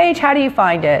Facebook page? How do you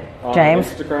find it, James?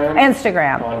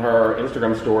 Instagram. On her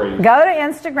Instagram stories. Go to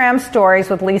Instagram stories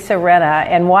with Lisa Rinna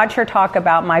and watch her talk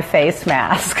about my face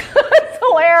mask.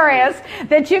 Hilarious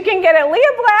that you can get at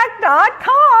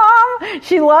LeahBlack.com.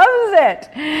 She loves it.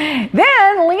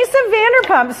 Then Lisa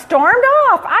Vanderpump stormed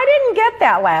off. I didn't get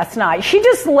that last night. She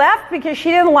just left because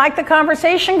she didn't like the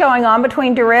conversation going on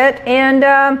between Dorit and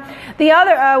the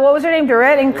other, what was her name,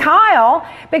 Dorit and Kyle,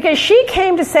 because she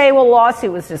came to say,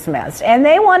 lawsuit was dismissed. And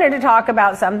they wanted to talk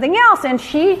about something else. And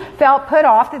she felt put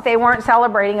off that they weren't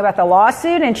celebrating about the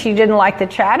lawsuit, and she didn't like the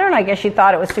chatter, and I guess she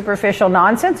thought it was superficial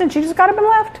nonsense, and she just got up and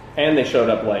left. And they showed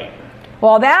up late.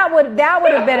 Well, that would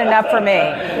have been enough for me.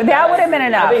 That would have been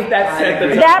enough. I think that set the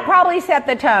tone. That probably set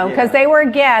the tone because they were,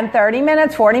 again, 30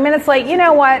 minutes, 40 minutes late. You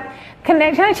know what? Can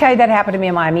I tell you that happened to me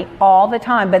in Miami all the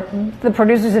time? But the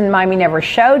producers in Miami never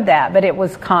showed that. But it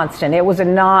was constant. It was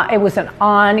an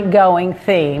ongoing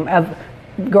theme of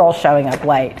girls showing up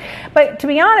late. But to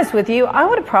be honest with you, I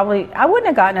wouldn't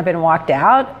have gotten up and walked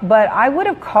out, but I would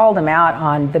have called him out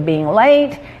on the being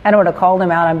late, and I would have called him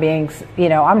out on being,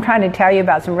 I'm trying to tell you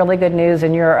about some really good news,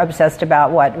 and you're obsessed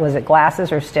about what was it,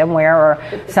 glasses or stemware or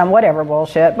some whatever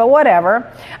bullshit, but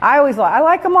whatever. I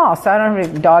like them all, so I don't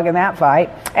have a dog in that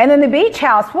fight. And then the beach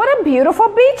house, what a beautiful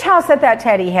beach house that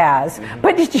Teddy has.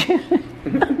 But did you...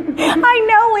 I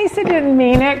know Lisa didn't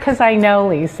mean it because I know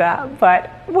Lisa, but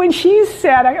when she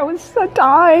said, I was so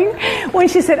dying, when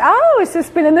she said, it's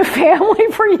just been in the family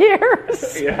for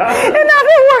years. Yeah. In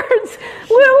other words,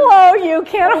 little old you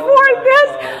can't afford this.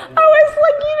 I was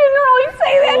like, you didn't really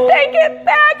say that. Take it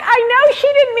back. I know she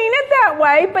didn't mean it that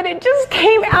way, but it just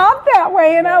came out that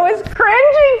way, and I was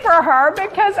cringing for her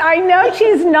because I know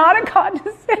she's not a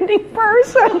condescending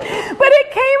person, but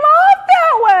it came off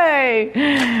that way.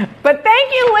 But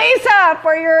thank you, Lisa,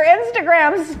 for your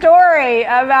Instagram story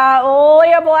about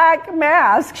Leah Black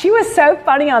mask. She was so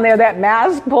funny on there, that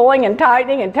mask pulling and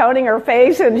tightening and toning her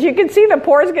face, and you could see the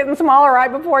pores getting smaller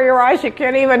right before your eyes. She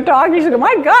couldn't even talk. You said,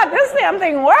 my God, this damn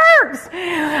thing works.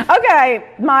 Okay,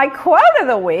 my quote of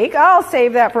the week, I'll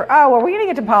save that for, we're going to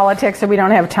get to politics, so we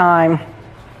don't have time.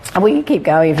 We can keep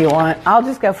going if you want. I'll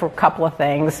just go for a couple of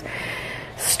things.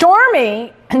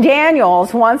 Stormy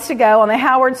Daniels wants to go on the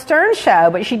Howard Stern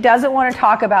show, but she doesn't want to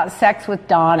talk about sex with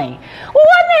Donnie. Well,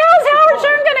 what in the hell is Howard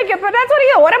Stern going to get? But that's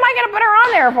what am I going to put her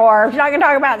on there for if she's not going to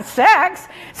talk about sex?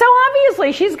 So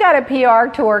obviously she's got a PR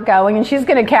tour going, and she's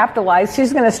going to capitalize.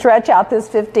 She's going to stretch out this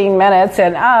 15 minutes,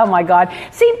 and oh my God.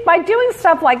 See, by doing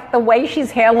stuff like the way she's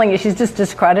handling it, she's just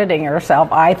discrediting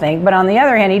herself, I think. But on the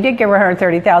other hand, he did give her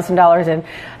 $130,000 in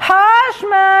hush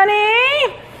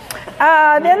money.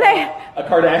 A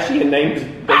Kardashian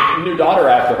named the new daughter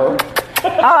after her.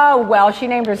 Oh, well, she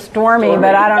named her Stormy,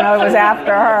 but I don't know if it was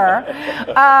after her.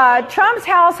 Trump's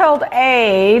household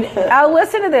aide.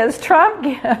 Listen to this. Trump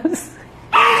gives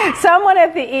someone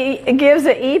at gives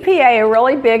the EPA a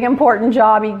really big, important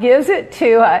job. He gives it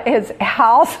to his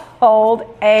household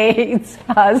aide's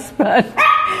husband.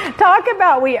 Talk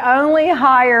about we only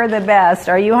hire the best.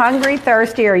 Are you hungry,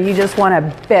 thirsty, or you just want to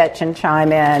bitch and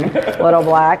chime in, Little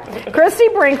Black? Christy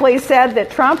Brinkley said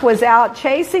that Trump was out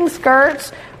chasing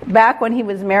skirts back when he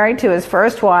was married to his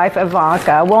first wife,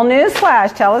 Ivanka. Well,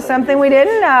 newsflash, tell us something we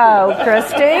didn't know,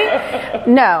 Christy.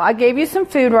 No, I gave you some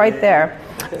food right there.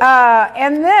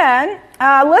 And then,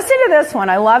 listen to this one.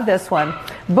 I love this one.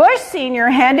 Bush Sr.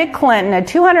 handed Clinton a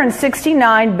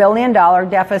 $269 billion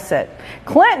deficit.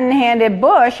 Clinton handed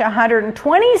Bush a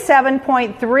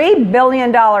 $127.3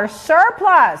 billion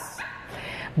surplus.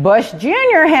 Bush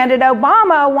Jr. handed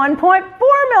Obama a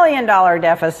 $1.4 million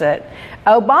deficit.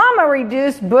 Obama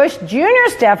reduced Bush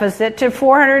Jr.'s deficit to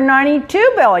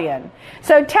 $492 billion.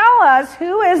 So tell us,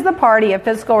 who is the party of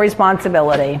fiscal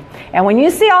responsibility? And when you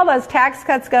see all those tax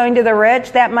cuts going to the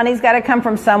rich, that money's got to come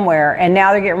from somewhere. And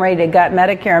now they're getting ready to gut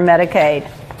Medicare and Medicaid.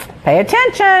 Pay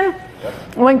attention.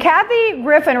 When Kathy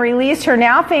Griffin released her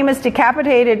now famous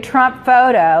decapitated Trump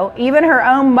photo, even her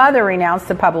own mother renounced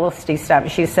the publicity stunt.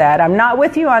 She said, "I'm not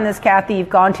with you on this, Kathy. You've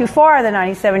gone too far," the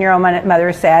 97-year-old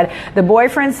mother said. The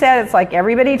boyfriend said it's like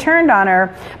everybody turned on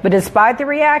her, but despite the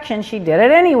reaction, she did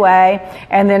it anyway.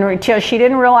 And then she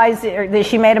didn't realize that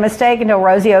she made a mistake until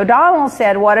Rosie O'Donnell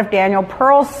said, "What if Daniel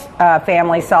Pearl's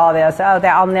family saw this?" Oh,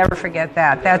 I'll never forget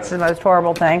that. That's the most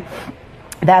horrible thing.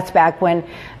 That's back when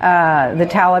the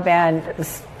Taliban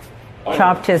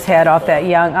chopped his head off that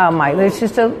young, it's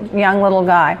just a young little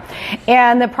guy.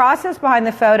 And the process behind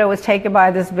the photo was taken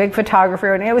by this big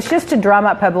photographer, and it was just to drum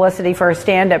up publicity for her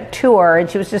stand-up tour,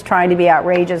 and she was just trying to be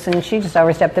outrageous, and she just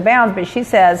overstepped the bounds. But she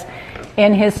says,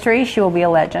 in history, she will be a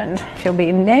legend. She'll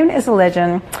be named as a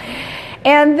legend.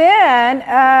 And then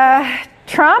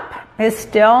Trump is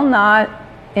still not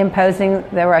imposing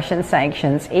the Russian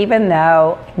sanctions, even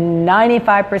though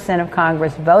 95% of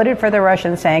Congress voted for the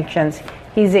Russian sanctions.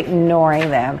 He's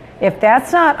ignoring them. If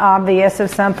that's not obvious of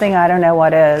something, I don't know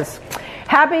what is.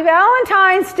 Happy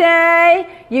Valentine's Day!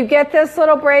 You get this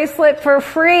little bracelet for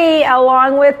free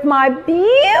along with my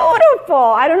beautiful,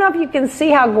 I don't know if you can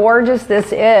see how gorgeous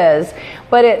this is,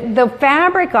 but the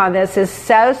fabric on this is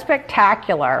so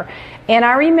spectacular. And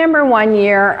I remember one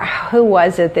year, who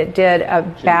was it that did a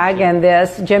bag in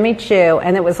this? Jimmy Choo,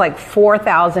 and it was like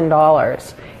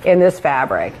 $4,000 in this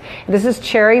fabric. This is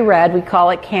cherry red. We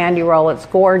call it candy roll. It's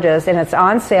gorgeous, and it's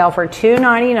on sale for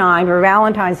 $2.99 for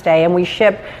Valentine's Day, and we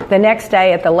ship the next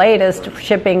day at the latest,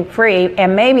 shipping free,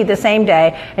 and maybe the same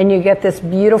day, and you get this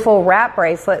beautiful wrap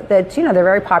bracelet that, they're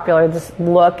very popular, this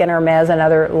look and Hermes and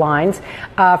other lines,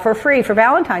 for free for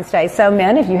Valentine's Day. So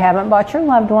men, if you haven't bought your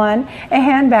loved one a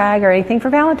handbag or anything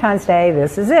for Valentine's Day,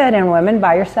 this is it. And women,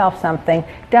 buy yourself something.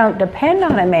 Don't depend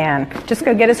on a man. Just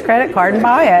go get his credit card and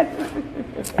buy it.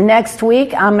 Next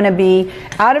week, I'm going to be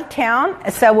out of town,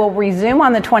 so we'll resume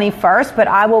on the 21st, but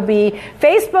I will be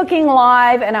Facebooking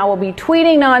live, and I will be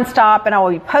tweeting nonstop, and I will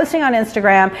be posting on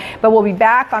Instagram, but we'll be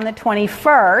back on the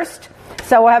 21st.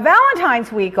 So we'll have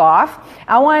Valentine's week off.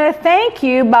 I want to thank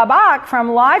you, Babak from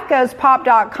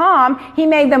LifeGoesPop.com. He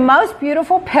made the most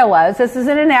beautiful pillows. This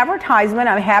isn't an advertisement.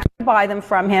 I'm happy to buy them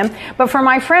from him. But for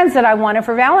my friends that I wanted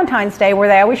for Valentine's Day,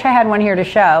 I wish I had one here to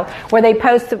show, where they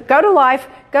post, go to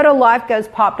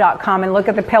LifeGoesPop.com and look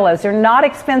at the pillows. They're not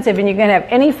expensive, and you can have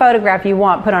any photograph you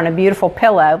want put on a beautiful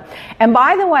pillow. And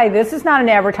by the way, this is not an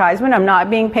advertisement. I'm not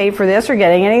being paid for this or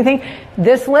getting anything.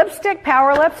 This lipstick,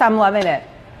 Power Lips, I'm loving it.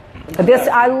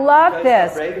 I love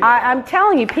this. I'm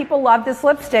telling you, people love this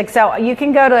lipstick. So you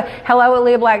can go to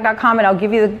hello@leahblack.com and I'll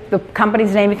give you the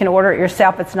company's name. You can order it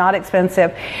yourself. It's not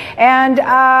expensive. And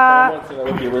I want to know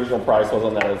what the original price was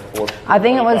on that. I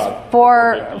think it was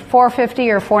 $450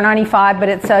 or $495, but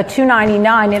it's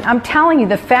 $299. And I'm telling you,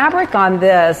 the fabric on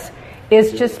this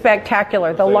is just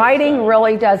spectacular. The lighting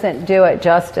really doesn't do it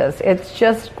justice. It's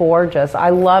just gorgeous. I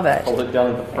love it. Hold it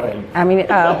down in the frame. I mean,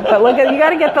 but look at, you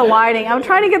got to get the lighting. I'm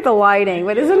trying to get the lighting,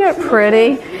 but isn't it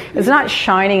pretty? It's not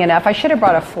shining enough. I should have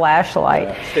brought a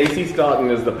flashlight. Stacey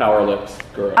Stoughton is the Power Lips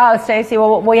girl. Oh, Stacey.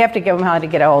 Well, we have to give them how to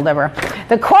get a hold of her.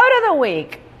 The quote of the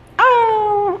week.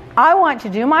 Oh, I want to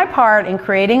do my part in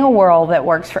creating a world that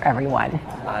works for everyone.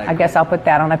 I guess I'll put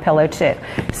that on a pillow too.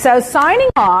 So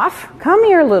signing off, come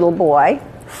here, little boy,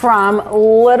 from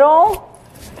Little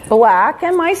Black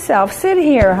and myself. Sit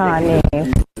here, honey.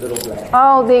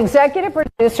 Oh, the executive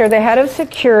producer, the head of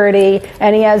security,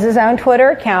 and he has his own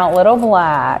Twitter account, Little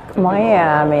Black,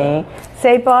 Miami.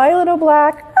 Say bye, Little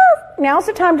Black. Now's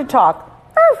the time to talk.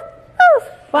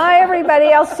 Bye,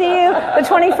 everybody. I'll see you the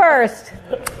 21st.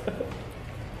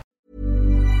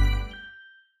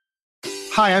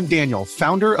 Hi, I'm Daniel,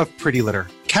 founder of Pretty Litter.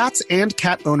 Cats and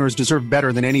cat owners deserve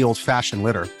better than any old-fashioned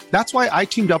litter. That's why I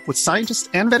teamed up with scientists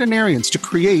and veterinarians to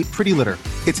create Pretty Litter.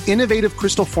 Its innovative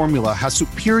crystal formula has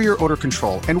superior odor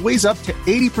control and weighs up to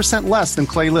 80% less than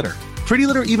clay litter. Pretty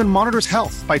Litter even monitors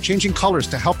health by changing colors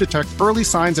to help detect early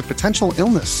signs of potential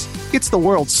illness. It's the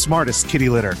world's smartest kitty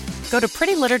litter. Go to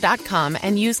prettylitter.com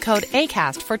and use code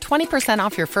ACAST for 20%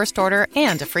 off your first order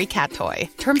and a free cat toy.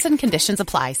 Terms and conditions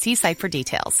apply. See site for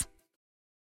details.